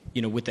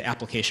 with the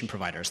application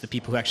providers, the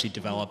people who actually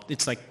developed.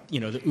 It's like, the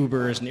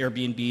Ubers and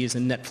Airbnbs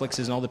and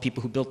Netflixes and all the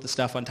people who built the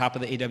stuff on top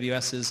of the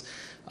AWSs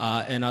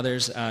and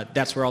others.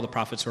 That's where all the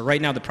profits were.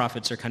 Right now, the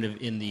profits are kind of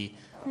in the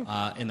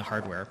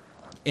hardware.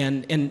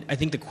 And I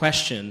think the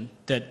question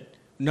that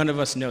none of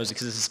us knows,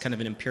 because this is kind of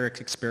an empiric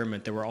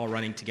experiment that we're all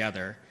running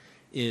together,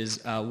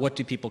 is what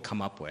do people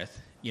come up with?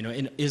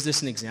 And is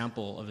this an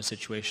example of a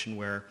situation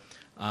where,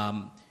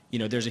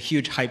 there's a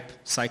huge hype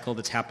cycle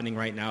that's happening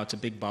right now. It's a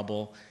big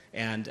bubble,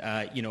 And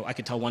I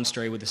could tell one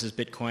story where this is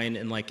Bitcoin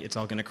and like it's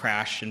all going to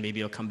crash and maybe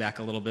it'll come back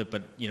a little bit,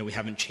 but we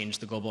haven't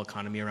changed the global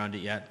economy around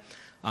it yet.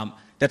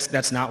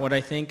 That's not what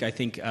I think. I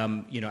think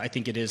I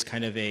think it is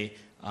kind of a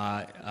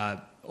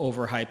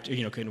overhyped.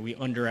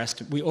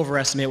 We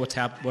overestimate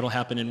what'll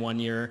happen in 1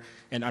 year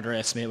and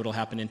underestimate what'll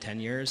happen in 10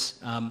 years.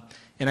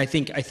 And I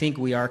think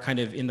we are kind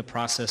of in the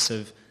process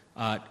of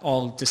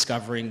all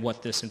discovering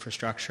what this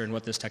infrastructure and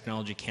what this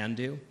technology can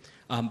do.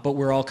 But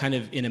we're all kind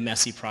of in a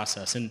messy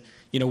process. And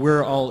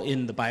we're all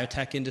in the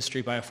biotech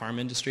industry, biopharma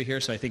industry here,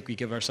 so I think we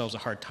give ourselves a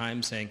hard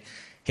time saying,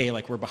 hey,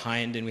 like we're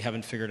behind and we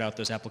haven't figured out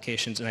those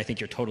applications. And I think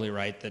you're totally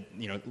right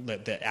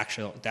that the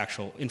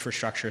actual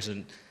infrastructure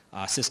isn't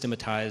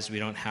systematized. We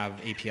don't have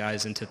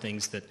APIs into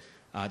things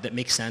that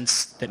make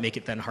sense, that make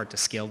it then hard to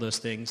scale those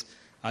things.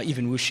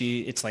 Even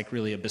Wuxi, it's like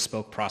really a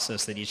bespoke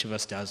process that each of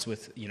us does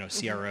with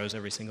CROs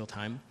every single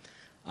time.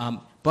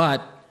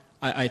 But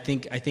I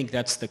think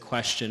that's the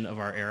question of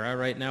our era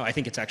right now. I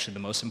think it's actually the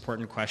most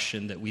important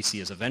question that we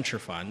see as a venture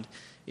fund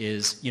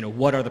is,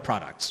 what are the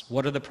products?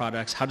 What are the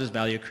products? How does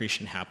value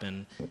creation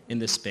happen in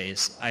this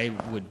space? I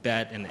would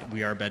bet, and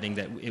we are betting,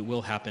 that it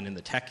will happen in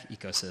the tech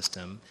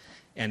ecosystem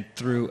and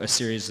through a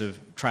series of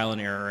trial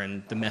and error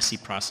and the messy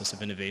process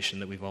of innovation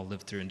that we've all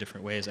lived through in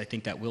different ways. I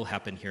think that will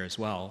happen here as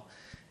well.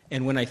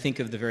 And when I think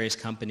of the various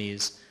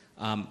companies,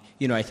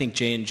 I think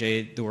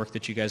J&J, the work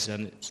that you guys have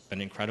done, has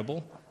been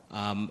incredible.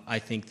 I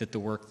think that the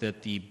work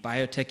that the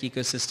biotech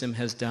ecosystem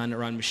has done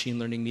around machine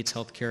learning meets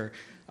healthcare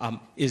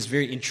is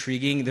very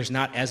intriguing. There's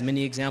not as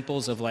many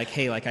examples of like,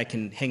 hey, like I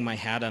can hang my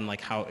hat on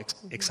like how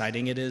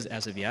exciting it is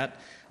as of yet.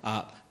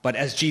 But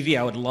as GV,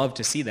 I would love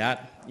to see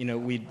that.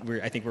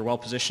 I think we're well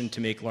positioned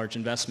to make large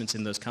investments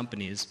in those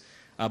companies.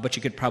 But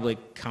you could probably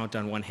count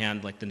on one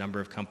hand like the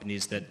number of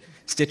companies that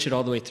stitch it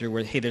all the way through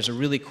where, hey, there's a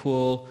really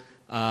cool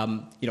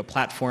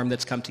platform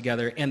that's come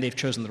together and they've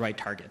chosen the right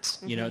targets.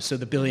 So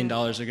the $1 billion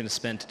they're going to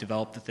spend to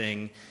develop the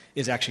thing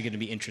is actually going to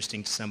be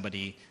interesting to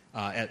somebody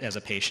as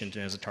a patient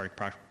and as a target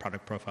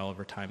product profile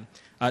over time.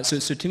 So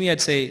to me,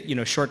 I'd say,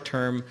 short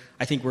term,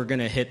 I think we're going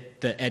to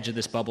hit the edge of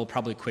this bubble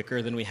probably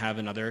quicker than we have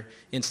in other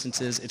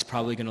instances. It's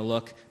probably going to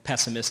look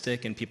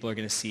pessimistic and people are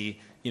going to see,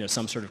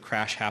 some sort of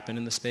crash happen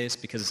in the space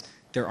because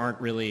there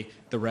aren't really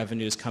the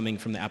revenues coming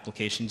from the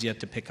applications yet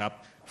to pick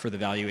up for the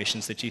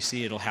valuations that you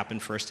see. It'll happen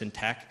first in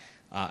tech.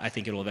 I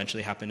think it'll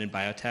eventually happen in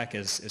biotech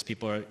as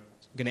people are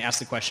going to ask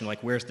the question,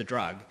 like, where's the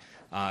drug?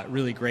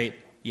 Really great,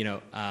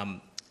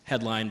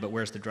 headline, but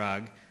where's the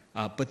drug?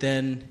 But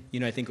then,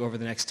 I think over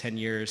the next 10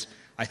 years,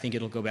 I think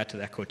it'll go back to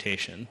that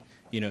quotation.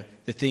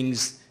 The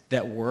things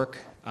that work,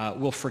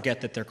 we'll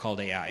forget that they're called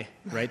AI,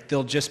 right?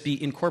 They'll just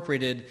be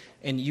incorporated,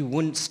 and you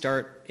wouldn't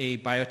start a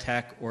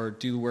biotech or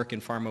do work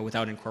in pharma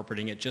without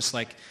incorporating it. Just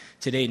like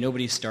today,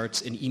 nobody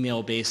starts an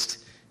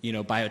email-based,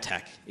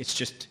 biotech. It's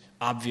just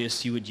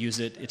obvious you would use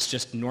it. It's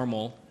just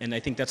normal, and I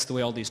think that's the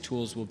way all these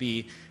tools will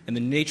be. And the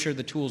nature of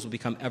the tools will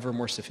become ever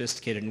more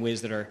sophisticated in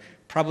ways that are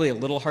probably a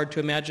little hard to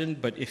imagine,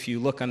 but if you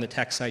look on the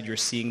tech side, you're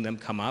seeing them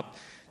come up.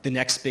 The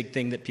next big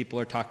thing that people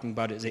are talking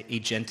about is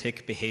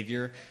agentic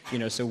behavior.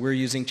 So we're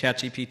using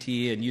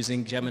ChatGPT and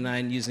using Gemini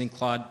and using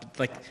Claude.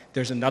 Like,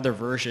 there's another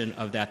version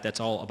of that that's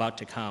all about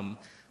to come.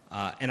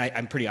 And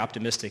I'm pretty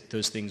optimistic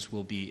those things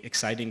will be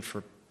exciting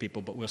for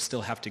people, but we'll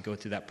still have to go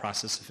through that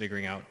process of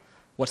figuring out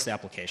what's the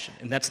application.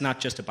 And that's not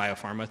just a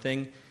biopharma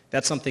thing.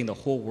 That's something the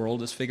whole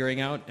world is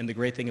figuring out. And the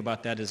great thing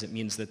about that is it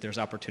means that there's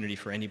opportunity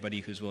for anybody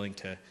who's willing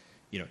to,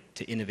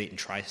 to innovate and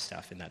try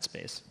stuff in that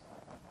space.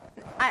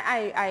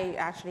 I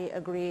actually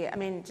agree. I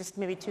mean, just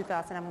maybe two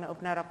thoughts, and I'm going to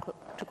open it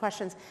up to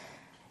questions.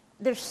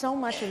 There's so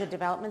much in the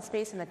development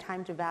space, and the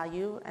time to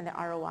value and the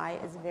ROI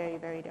is very,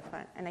 very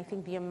different. And I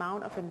think the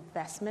amount of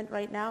investment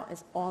right now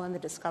is all in the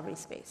discovery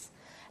space.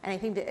 And I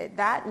think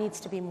that needs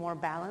to be more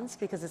balanced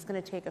because it's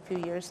going to take a few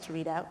years to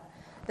read out.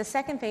 The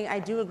second thing, I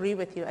do agree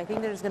with you. I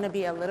think there's going to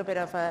be a little bit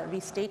of a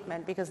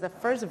restatement because the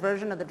first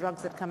version of the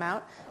drugs that come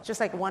out,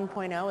 just like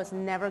 1.0, is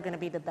never going to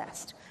be the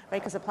best, right?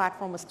 Because the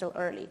platform was still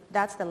early.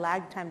 That's the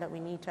lag time that we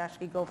need to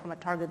actually go from a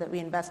target that we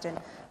invest in,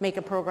 make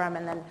a program,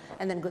 and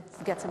then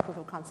get some proof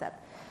of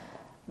concept.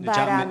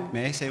 Najat,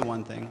 may I say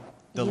one thing?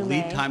 The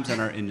lead times in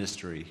our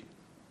industry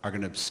are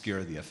going to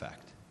obscure the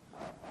effect.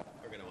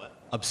 Are going to what?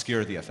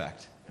 Obscure the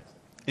effect.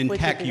 In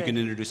tech, you can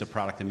introduce a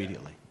product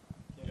immediately.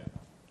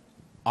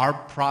 Our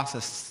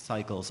process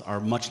cycles are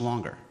much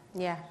longer.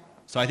 Yeah.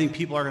 So I think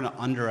people are going to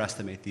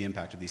underestimate the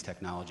impact of these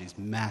technologies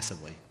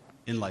massively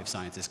in life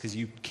sciences because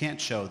you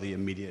can't show the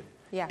immediate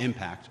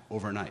impact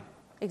overnight.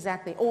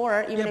 Exactly.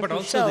 Or even if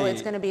you show,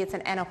 it's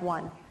an N of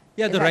 1.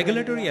 Yeah, the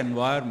regulatory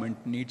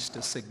environment needs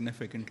to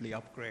significantly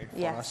upgrade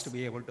for us to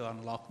be able to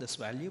unlock this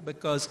value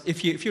because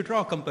if you draw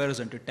a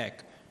comparison to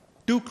tech,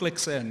 2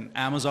 clicks in,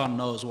 Amazon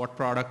knows what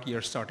product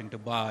you're starting to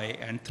buy,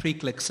 and 3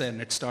 clicks in,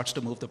 it starts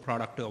to move the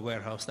product to a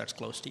warehouse that's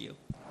close to you.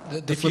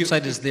 The flip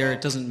side is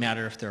it doesn't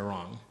matter if they're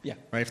wrong. Yeah.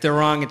 Right? If they're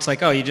wrong, it's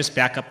like, oh, you just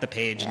back up the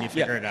page and you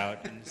figure it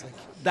out. And it's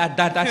like,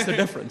 that's the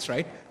difference,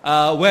 right?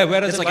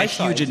 Whereas it's like a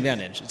huge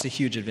advantage. It's a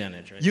huge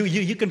advantage, right?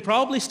 You can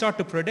probably start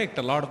to predict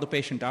a lot of the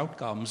patient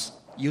outcomes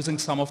using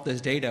some of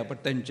this data,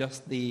 but then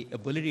just the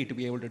ability to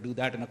be able to do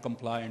that in a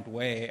compliant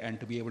way and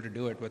to be able to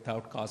do it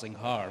without causing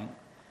harm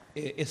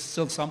is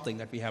still something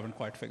that we haven't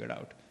quite figured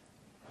out.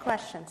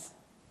 Questions?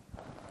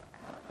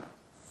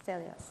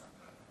 Stelios.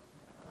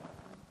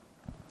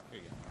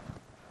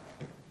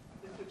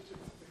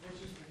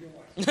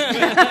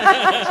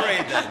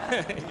 Trade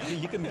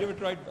then. You can give it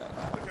right back.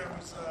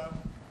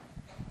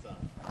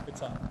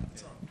 It's on.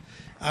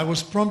 I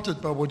was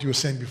prompted by what you were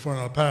saying before,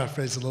 and I'll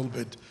paraphrase a little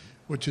bit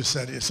what you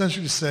said.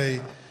 Essentially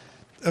say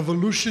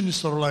evolution is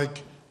sort of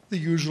like the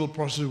usual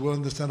process we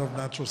understand of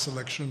natural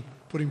selection,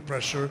 putting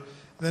pressure.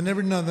 Then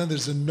every now and then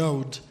there's a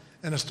node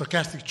and a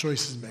stochastic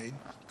choice is made.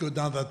 Go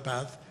down that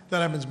path.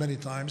 That happens many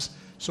times.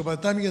 So by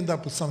the time you end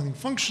up with something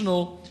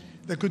functional,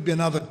 there could be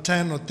another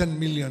 10 or 10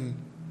 million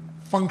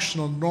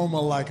functional,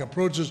 normal-like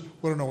approaches.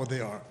 We don't know what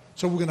they are.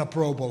 So we're going to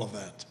probe all of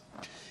that.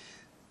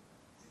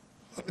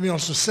 Let me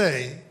also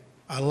say,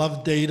 I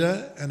love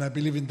data and I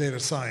believe in data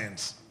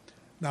science.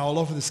 Now I'll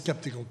offer the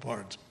skeptical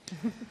part.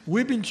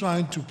 We've been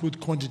trying to put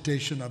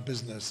quantitation in our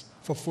business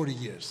for 40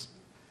 years.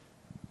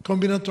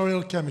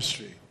 Combinatorial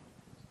chemistry.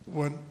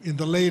 When in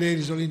the late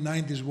 80s, early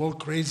 90s, we're all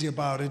crazy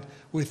about it.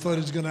 We thought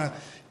it was going to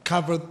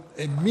cover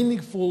a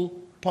meaningful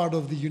part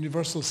of the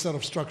universal set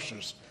of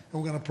structures,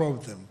 and we're going to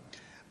probe them.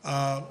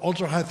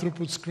 Ultra-high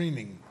throughput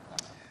screening.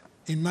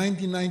 In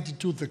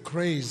 1992, the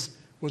craze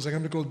was a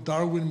company called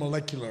Darwin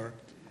Molecular,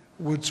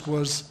 which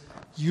was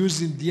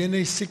using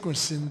DNA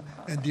sequencing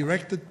and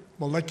directed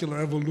molecular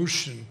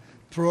evolution,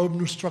 probe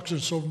new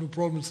structures, solve new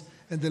problems,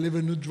 and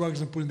deliver new drugs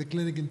and put in the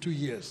clinic in 2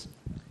 years.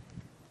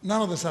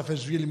 None of the stuff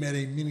has really made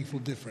a meaningful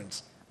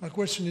difference. My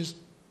question is,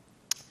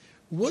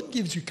 what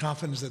gives you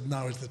confidence that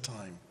now is the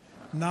time?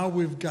 Now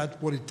we've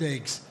got what it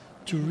takes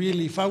to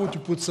really, if I were to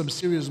put some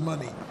serious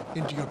money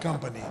into your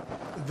company,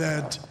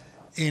 that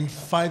in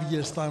 5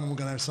 years' time we're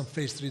going to have some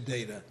phase 3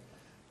 data.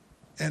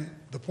 And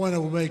the point I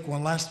will make,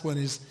 one last one,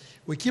 is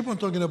we keep on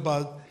talking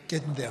about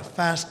getting there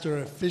faster,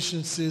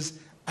 efficiencies.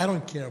 I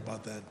don't care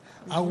about that.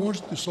 I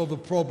want to solve a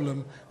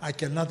problem I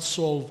cannot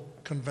solve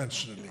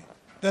conventionally.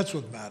 That's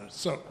what matters.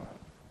 So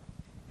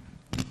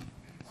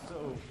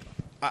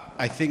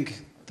I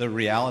think the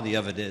reality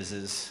of it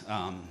is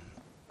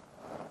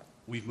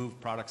we've moved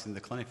products in the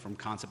clinic from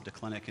concept to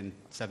clinic in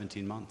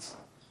 17 months,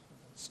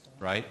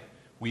 right?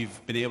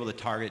 We've been able to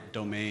target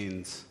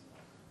domains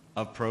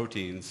of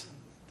proteins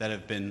that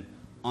have been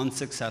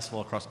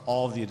unsuccessful across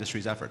all of the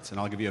industry's efforts. And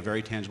I'll give you a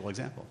very tangible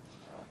example.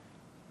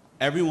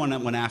 Everyone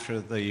that went after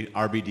the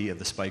RBD of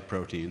the spike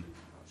protein.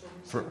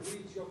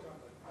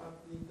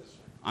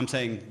 I'm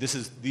saying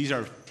these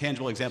are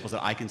tangible examples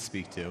that I can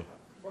speak to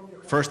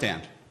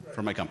firsthand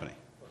from my company.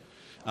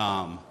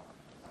 All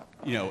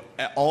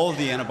of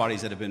the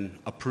antibodies that have been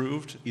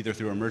approved, either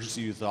through emergency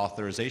use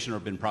authorization or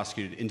been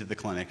prosecuted into the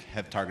clinic,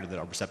 have targeted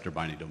the receptor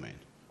binding domain,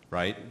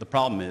 right? The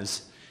problem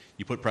is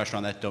you put pressure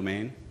on that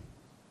domain,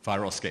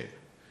 viral escape.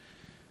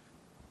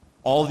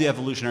 All of the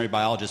evolutionary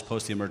biologists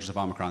post the emergence of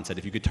Omicron said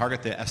if you could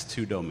target the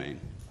S2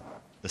 domain,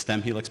 the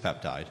stem helix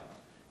peptide,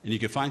 and you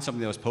could find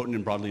something that was potent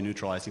and broadly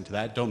neutralizing to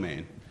that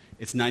domain,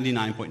 it's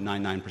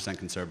 99.99%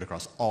 conserved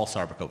across all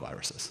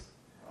sarbecoviruses.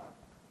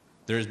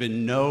 There has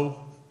been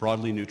no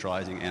broadly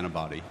neutralizing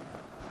antibody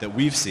that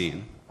we've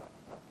seen,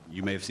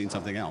 you may have seen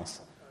something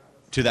else,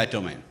 to that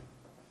domain.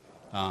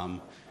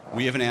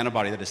 We have an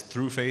antibody that is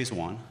through phase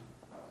 1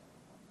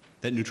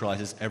 that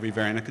neutralizes every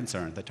variant of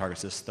concern that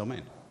targets this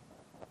domain.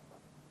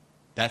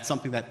 That's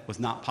something that was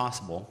not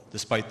possible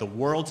despite the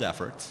world's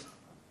efforts,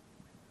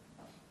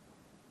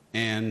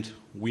 and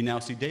we now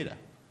see data.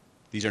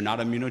 These are not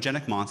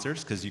immunogenic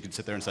monsters, because you could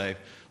sit there and say,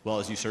 well,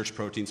 as you search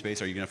protein space,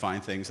 are you going to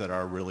find things that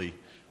are really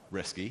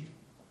risky?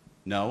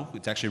 No,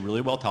 it's actually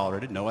really well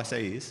tolerated, no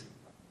SAEs.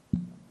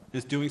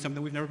 It's doing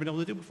something we've never been able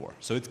to do before.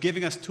 So it's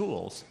giving us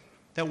tools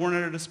that weren't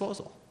at our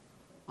disposal.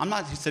 I'm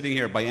not sitting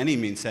here by any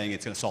means saying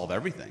it's going to solve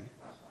everything,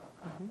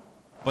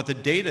 but the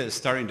data is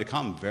starting to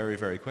come very,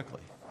 very quickly.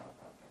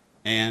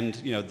 And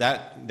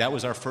that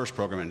was our first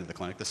program into the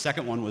clinic. The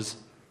second one was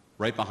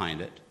right behind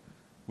it.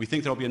 We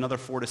think there'll be another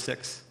 4 to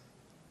 6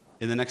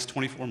 in the next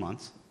 24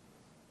 months.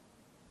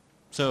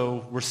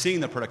 So we're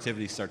seeing the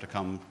productivity start to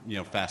come,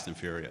 fast and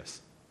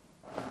furious.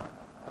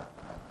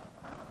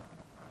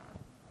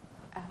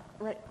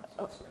 Right.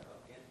 Oh,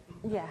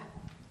 yeah.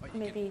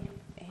 Maybe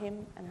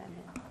him and then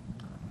him.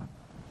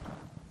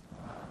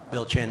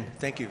 Bill Chin,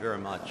 thank you very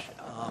much.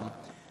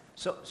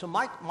 So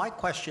my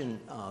question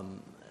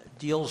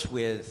deals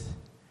with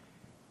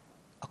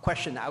a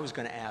question I was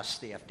going to ask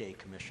the FDA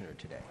commissioner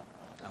today,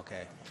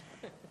 okay?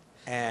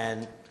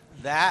 And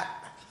that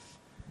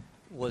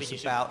was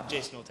about...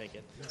 Jason will take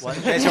it. What?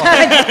 Jason will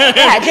take it.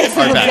 Yeah,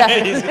 Jason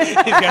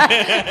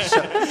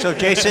will So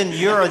Jason,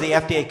 you're the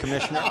FDA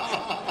commissioner.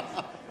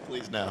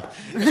 Please no.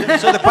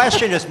 So the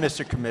question is,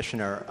 Mr.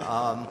 Commissioner,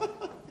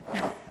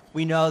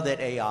 we know that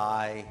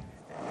AI,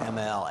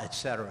 ML, et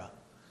cetera,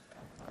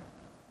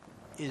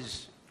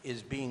 is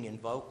being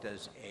invoked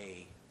as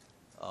a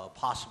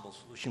possible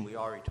solution. We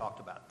already talked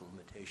about the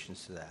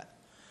limitations to that.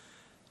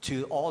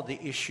 to all the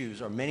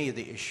issues, or many of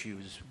the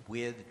issues,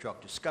 with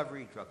drug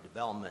discovery, drug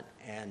development,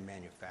 and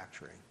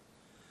manufacturing.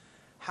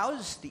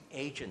 How's the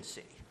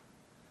agency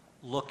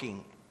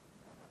looking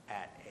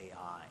at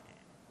AI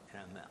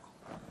and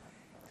ML?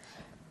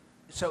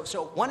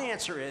 So one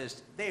answer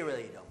is they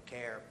really don't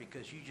care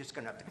because you're just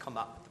going to have to come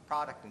up with the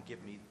product and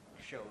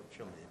show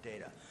me the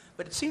data.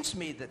 But it seems to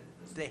me that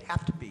they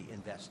have to be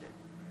invested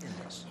in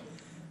this.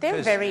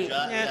 They're very...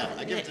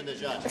 I give it to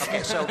Najat.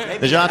 Okay, so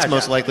maybe Najat's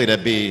most likely to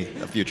be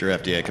a future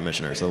FDA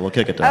commissioner, so we'll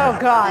kick it to her. Oh,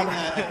 God.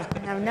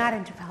 I'm not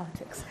into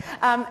politics.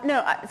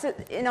 So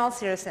in all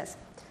seriousness,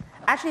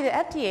 actually the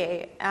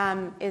FDA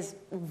is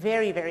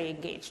very, very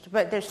engaged,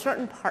 but there's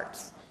certain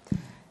parts.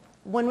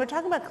 When we're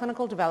talking about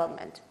clinical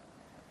development,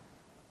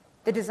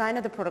 the design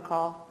of the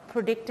protocol,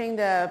 predicting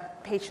the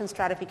patient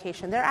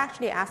stratification, they're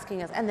actually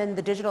asking us, and then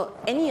the digital,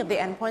 any of the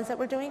endpoints that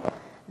we're doing,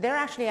 they're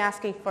actually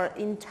asking for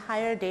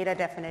entire data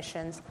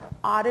definitions,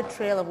 audit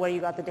trail of where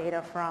you got the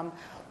data from,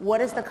 what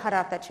is the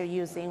cutoff that you're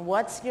using,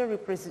 what's your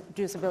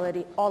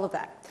reproducibility, all of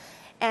that.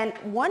 And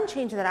one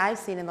change that I've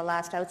seen in the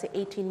last, I would say,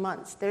 18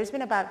 months, there's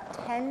been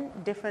about 10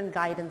 different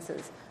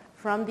guidances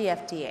from the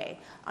FDA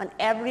on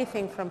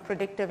everything from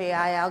predictive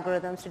AI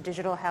algorithms to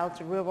digital health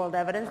to real-world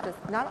evidence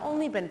that's not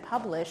only been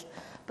published,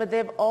 but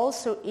they've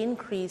also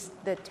increased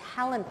the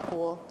talent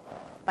pool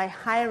by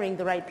hiring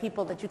the right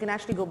people that you can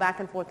actually go back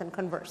and forth and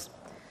converse.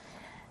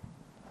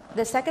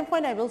 The second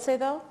point I will say,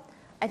 though,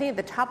 I think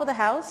at the top of the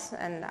house,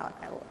 and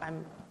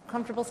I'm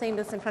comfortable saying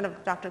this in front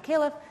of Dr.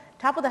 Califf,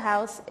 top of the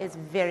house is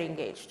very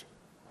engaged.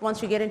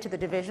 Once you get into the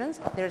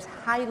divisions, there's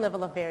high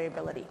level of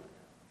variability.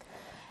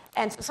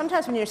 And so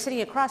sometimes when you're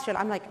sitting across,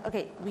 I'm like,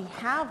 okay, we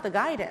have the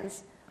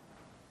guidance,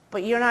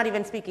 but you're not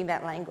even speaking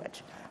that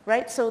language,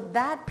 right? So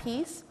that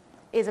piece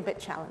is a bit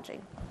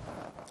challenging.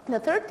 The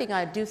third thing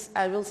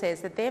I will say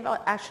is that they've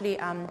actually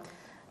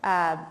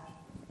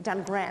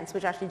done grants,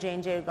 which actually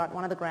J&J got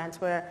one of the grants,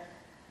 where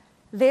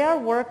they are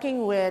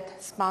working with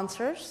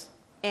sponsors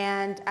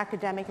and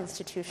academic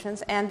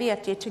institutions and the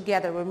FDA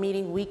together. We're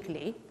meeting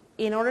weekly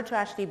in order to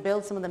actually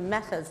build some of the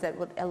methods that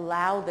would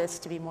allow this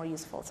to be more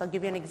useful. So I'll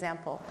give you an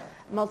example.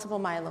 Multiple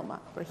myeloma,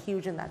 we're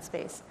huge in that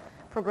space.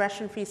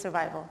 Progression-free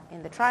survival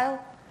in the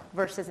trial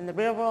versus in the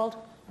real world,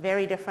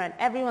 very different.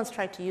 Everyone's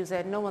tried to use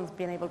it. No one's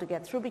been able to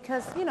get through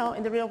because,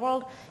 in the real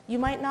world, you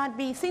might not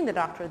be seeing the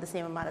doctor the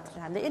same amount of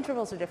time. The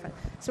intervals are different.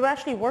 So we're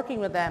actually working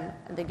with them,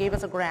 and they gave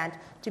us a grant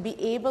to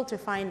be able to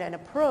find an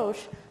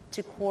approach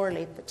to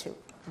correlate the two.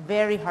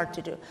 Very hard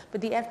to do.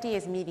 But the FDA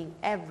is meeting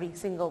every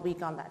single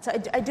week on that. So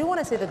I do want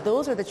to say that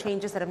those are the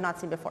changes that I've not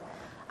seen before.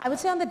 I would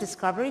say on the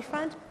discovery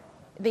front,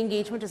 the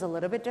engagement is a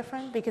little bit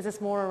different because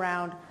it's more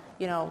around,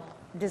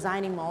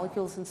 designing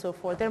molecules and so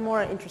forth. They're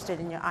more interested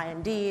in your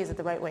IND, is it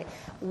the right way?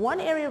 One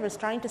area we're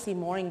starting to see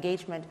more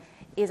engagement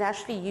is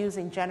actually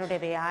using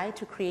generative AI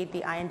to create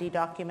the IND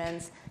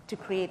documents, to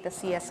create the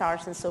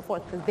CSRs and so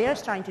forth, because they're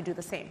starting to do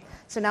the same.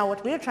 So now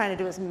what we're trying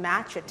to do is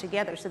match it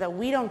together so that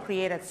we don't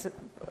create a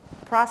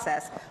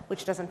process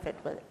which doesn't fit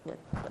with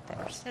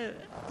theirs. So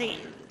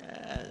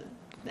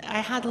I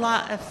had a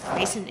lot of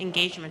recent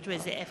engagement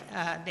with the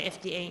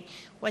FDA.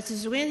 What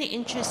is really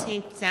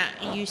interesting that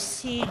you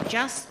see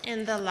just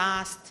in the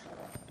last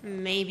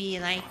maybe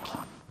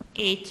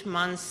 8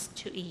 months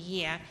to a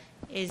year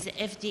is the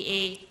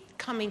FDA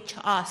coming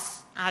to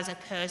us as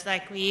opposed,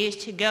 we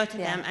used to go to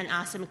them and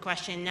ask them a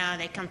question. Now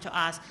they come to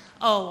us,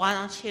 oh, why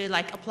don't you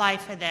apply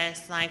for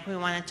this? We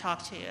want to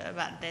talk to you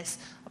about this.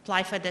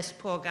 Apply for this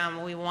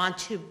program. We want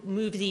to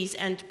move these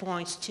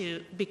endpoints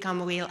to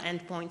become real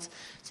endpoints.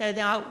 So they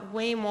are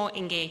way more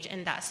engaged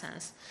in that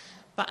sense.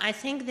 But I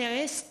think there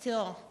is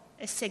still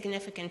a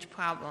significant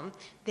problem.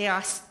 They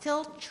are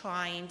still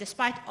trying,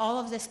 despite all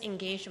of this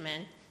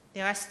engagement,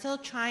 they are still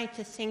trying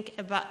to think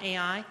about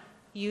AI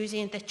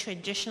using the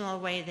traditional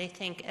way they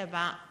think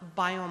about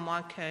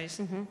biomarkers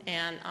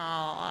and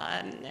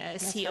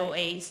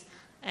COAs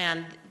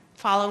and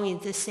following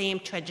the same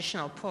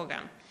traditional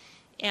program.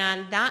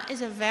 And that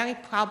is a very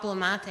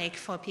problematic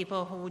for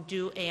people who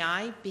do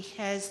AI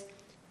because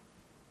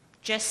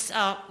just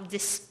the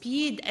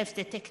speed of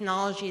the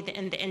technology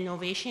and the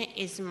innovation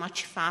is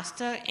much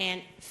faster,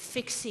 and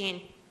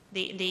fixing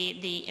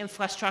the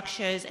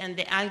infrastructures and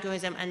the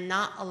algorithm and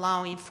not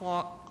allowing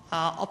for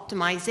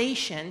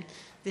optimization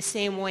the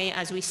same way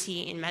as we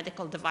see in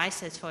medical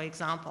devices, for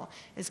example,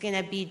 is going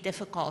to be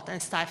difficult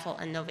and stifle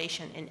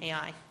innovation in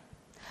AI.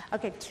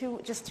 Okay,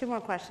 just two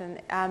more questions.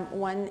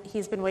 One,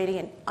 he's been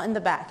waiting in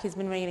the back. He's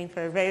been waiting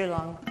for a very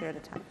long period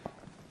of time.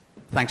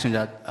 Thanks,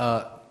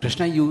 Najat.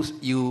 Krishna,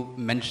 you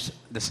mentioned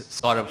this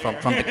sort of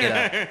from the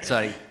kid.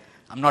 Sorry,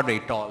 I'm not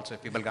very tall, so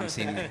if people can't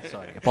see me,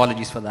 sorry.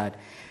 Apologies for that.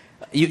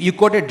 You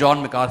quoted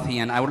John McCarthy,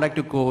 and I would like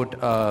to quote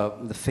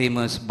the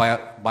famous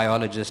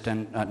biologist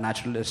and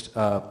naturalist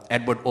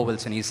Edward O.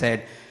 Wilson. He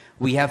said,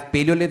 "We have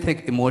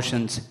Paleolithic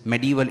emotions,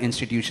 medieval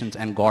institutions,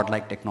 and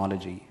godlike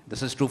technology."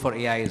 This is true for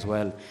AI as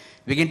well.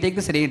 We can take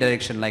this in any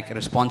direction, like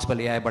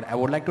responsible AI, but I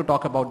would like to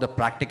talk about the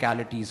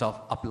practicalities of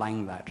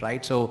applying that,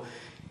 right? So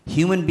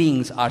human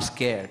beings are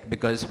scared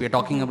because we're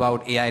talking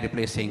about AI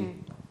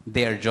replacing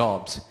their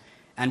jobs.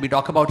 and we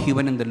talk about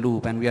human in the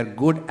loop, and we are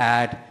good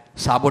at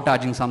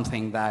sabotaging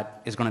something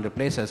that is going to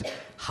replace us,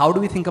 how do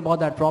we think about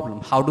that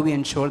problem? How do we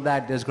ensure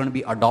that there's going to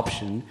be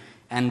adoption,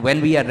 and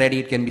when we are ready,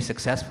 it can be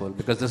successful?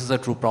 Because this is a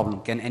true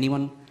problem. Can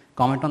anyone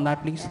comment on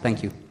that, please?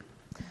 Thank you.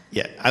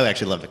 Yeah, I would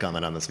actually love to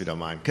comment on this if you don't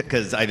mind,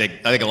 because I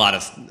think a lot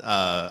of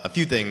a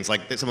few things,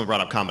 like someone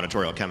brought up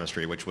combinatorial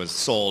chemistry, which was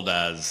sold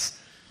as,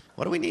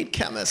 what do we need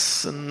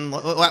chemists, and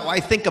why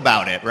think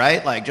about it,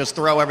 right? Like just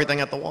throw everything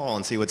at the wall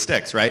and see what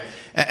sticks, right?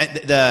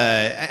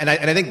 And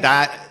I think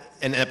that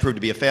proved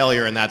to be a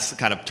failure, and that's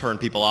kind of turned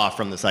people off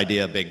from this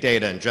idea of big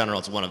data in general.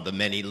 It's one of the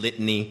many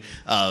litany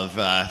of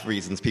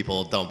reasons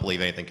people don't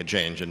believe anything can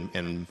change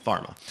in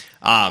pharma.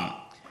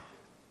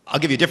 I'll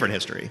give you a different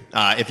history.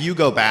 If you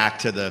go back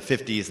to the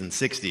 50s and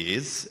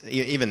 60s,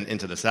 even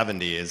into the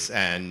 70s,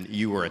 and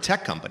you were a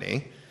tech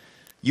company,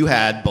 you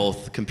had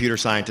both computer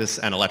scientists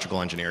and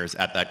electrical engineers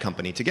at that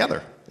company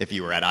together. If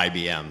you were at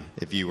IBM,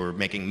 if you were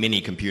making mini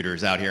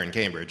computers out here in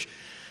Cambridge.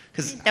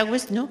 There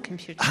was no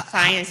computer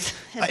science.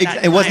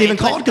 It wasn't even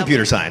called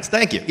computer science.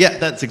 Thank you. Yeah,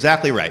 that's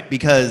exactly right.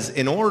 Because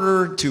in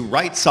order to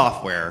write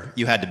software,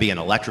 you had to be an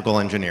electrical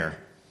engineer.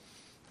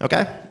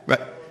 Okay?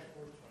 Right.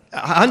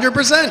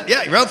 100%.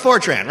 Yeah, you wrote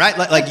Fortran, right?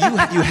 Like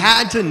you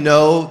had to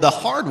know the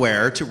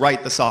hardware to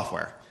write the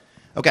software.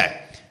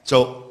 Okay,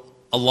 so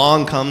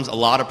along comes a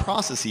lot of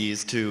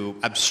processes to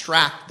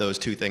abstract those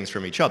two things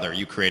from each other.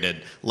 You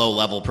created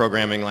low-level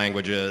programming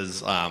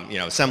languages,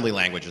 assembly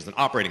languages and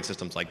operating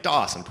systems like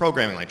DOS and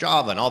programming like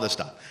Java and all this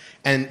stuff.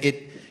 And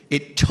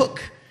it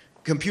took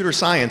computer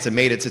science and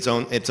made it its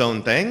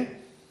own thing.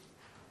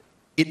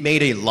 It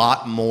made a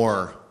lot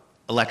more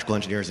electrical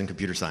engineers and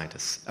computer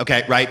scientists,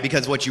 okay, right?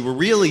 Because what you were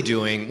really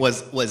doing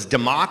was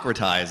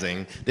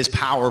democratizing this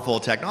powerful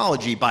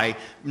technology by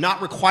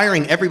not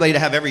requiring everybody to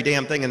have every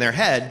damn thing in their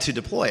head to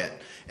deploy it.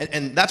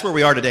 And that's where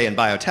we are today in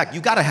biotech. You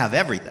got to have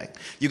everything.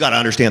 You got to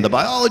understand the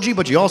biology,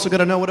 but you also got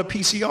to know what a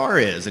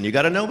PCR is, and you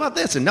got to know about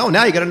this, and now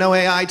you got to know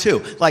AI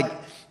too. Like,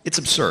 it's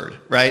absurd,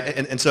 right?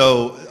 And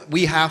so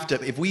we have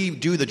to, if we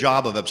do the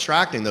job of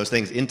abstracting those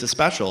things into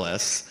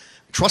specialists,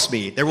 trust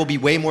me, there will be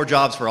way more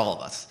jobs for all of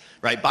us.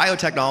 Right?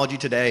 Biotechnology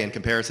today, in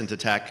comparison to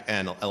tech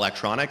and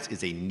electronics,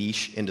 is a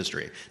niche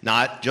industry.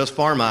 Not just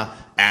pharma,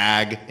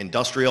 ag,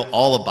 industrial,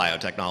 all of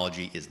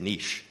biotechnology is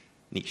niche.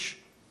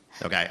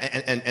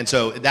 Okay? And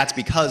so that's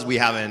because we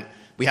haven't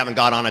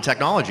got on a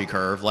technology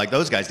curve like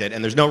those guys did,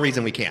 and there's no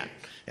reason we can't.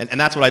 And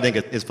that's what I think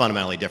is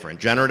fundamentally different.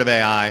 Generative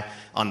AI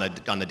on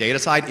the data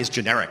side is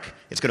generic.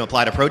 It's going to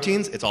apply to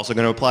proteins. It's also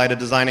going to apply to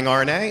designing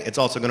RNA. It's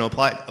also going to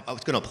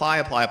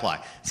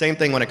apply. Same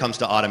thing when it comes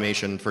to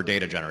automation for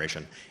data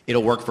generation.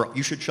 It'll work for,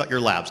 you should shut your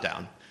labs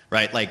down,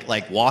 right?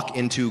 Like walk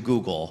into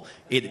Google.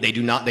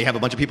 They have a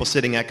bunch of people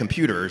sitting at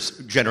computers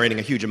generating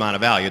a huge amount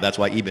of value. That's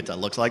why EBITDA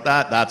looks like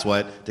that. That's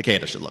what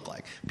Takeda should look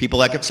like.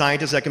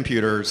 Scientists at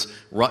computers,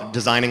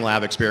 designing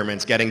lab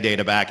experiments, getting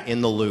data back in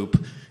the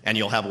loop, and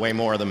you'll have way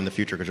more of them in the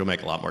future because you'll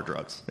make a lot more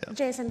drugs. Yeah.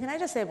 Jason, can I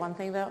just say one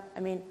thing though? I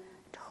mean,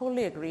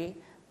 totally agree.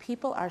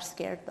 People are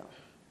scared though.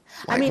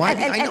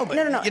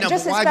 No.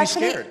 Just why be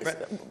scared? Right.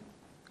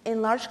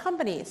 In large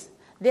companies,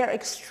 they're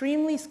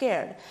extremely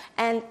scared.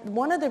 And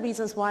one of the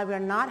reasons why we're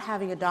not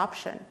having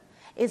adoption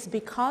is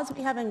because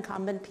we have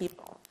incumbent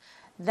people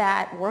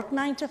that work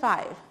 9 to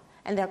 5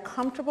 and they're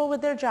comfortable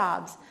with their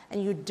jobs,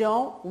 and you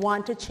don't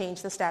want to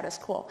change the status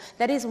quo.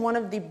 That is one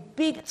of the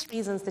biggest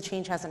reasons the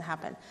change hasn't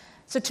happened.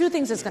 So two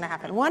things is going to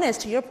happen. One is,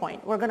 to your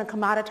point, we're going to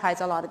commoditize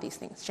a lot of these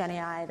things. Gen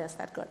AI, this,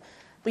 that, good.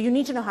 But you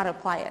need to know how to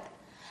apply it.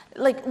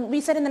 Like we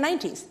said in the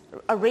 90s,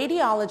 a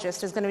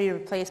radiologist is going to be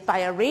replaced by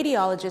a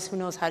radiologist who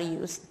knows how to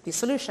use these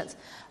solutions.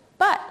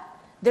 But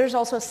there's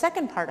also a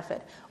second part of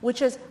it,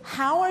 which is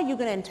how are you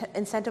going to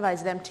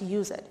incentivize them to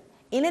use it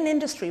in an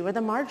industry where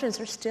the margins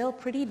are still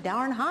pretty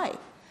darn high?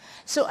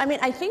 So, I mean,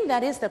 I think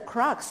that is the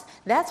crux.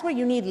 That's where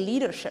you need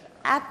leadership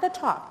at the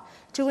top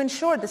to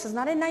ensure this is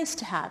not a nice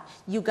to have.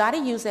 You got to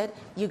use it.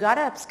 You got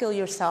to upskill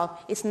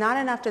yourself. It's not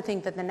enough to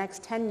think that the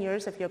next 10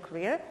 years of your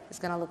career is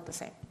going to look the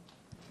same.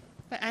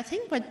 But I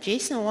think what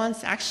Jason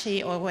wants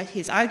actually, or what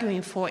he's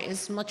arguing for,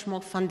 is much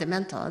more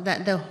fundamental,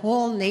 that the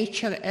whole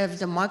nature of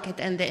the market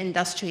and the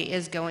industry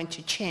is going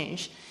to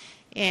change.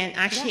 And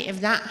actually,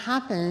 if that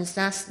happens,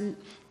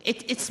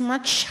 it's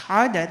much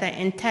harder than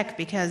in tech,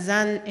 because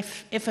then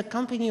if a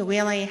company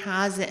really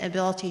has the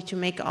ability to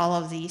make all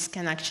of these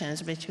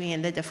connections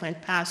between the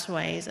different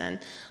pathways, and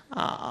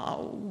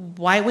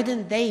why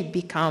wouldn't they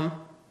become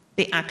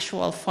the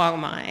actual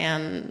pharma,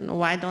 and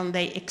why don't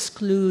they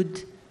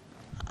exclude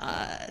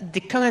the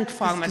current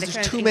pharma?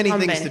 There's too many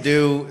things to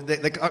do.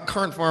 The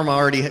current pharma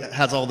already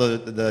has all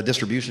the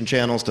distribution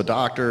channels to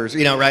doctors,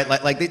 right?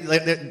 Like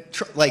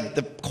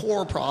the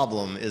core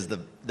problem is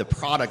the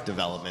product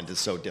development is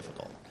so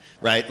difficult.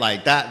 Right,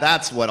 like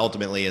that's what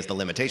ultimately is the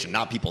limitation,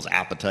 not people's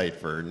appetite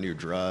for new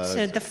drugs.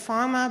 So the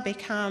pharma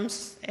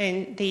becomes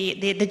in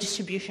the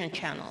distribution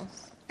channels.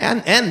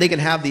 And they can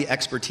have the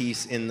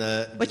expertise in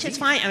the Which is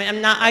fine. I mean,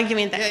 I'm not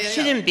arguing that it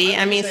shouldn't be.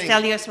 I mean,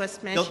 Stelios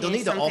was mentioning they'll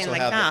need to also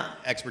like have that.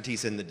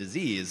 expertise in the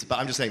disease, but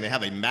I'm just saying they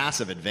have a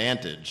massive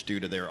advantage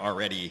due to their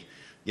already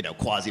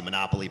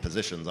quasi-monopoly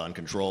positions on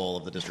control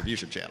of the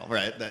distribution channel,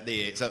 right?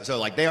 So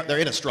like they're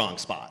in a strong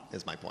spot,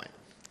 is my point.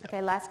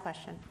 Okay, last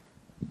question.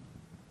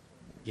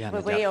 Yeah,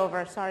 We're way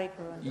over. Sorry,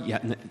 Karun. Yeah,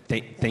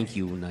 thank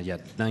you,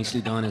 Najat.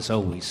 Nicely done as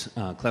always.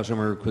 Klaus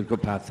Sommer, Critical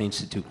Path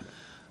Institute.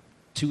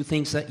 Two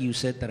things that you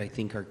said that I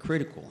think are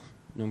critical.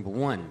 Number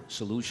one,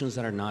 solutions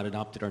that are not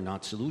adopted are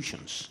not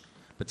solutions.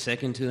 But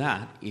second to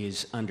that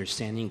is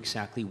understanding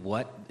exactly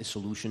what the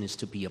solution is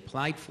to be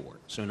applied for.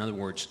 So in other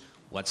words,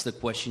 what's the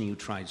question you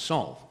try to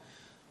solve?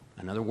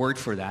 Another word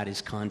for that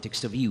is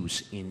context of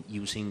use in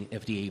using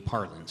FDA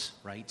parlance,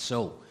 right?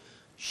 So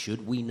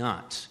should we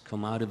not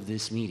come out of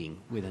this meeting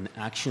with an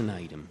action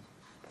item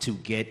to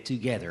get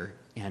together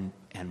and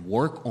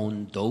work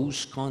on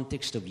those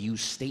context of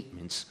use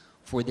statements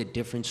for the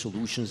different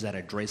solutions that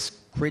address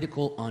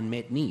critical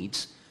unmet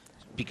needs?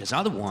 Because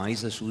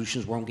otherwise the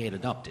solutions won't get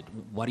adopted.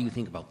 What do you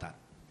think about that?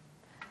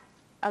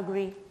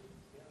 Agree.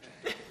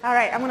 All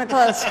right, I'm going to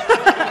close.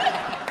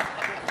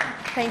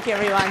 Thank you,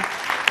 everyone.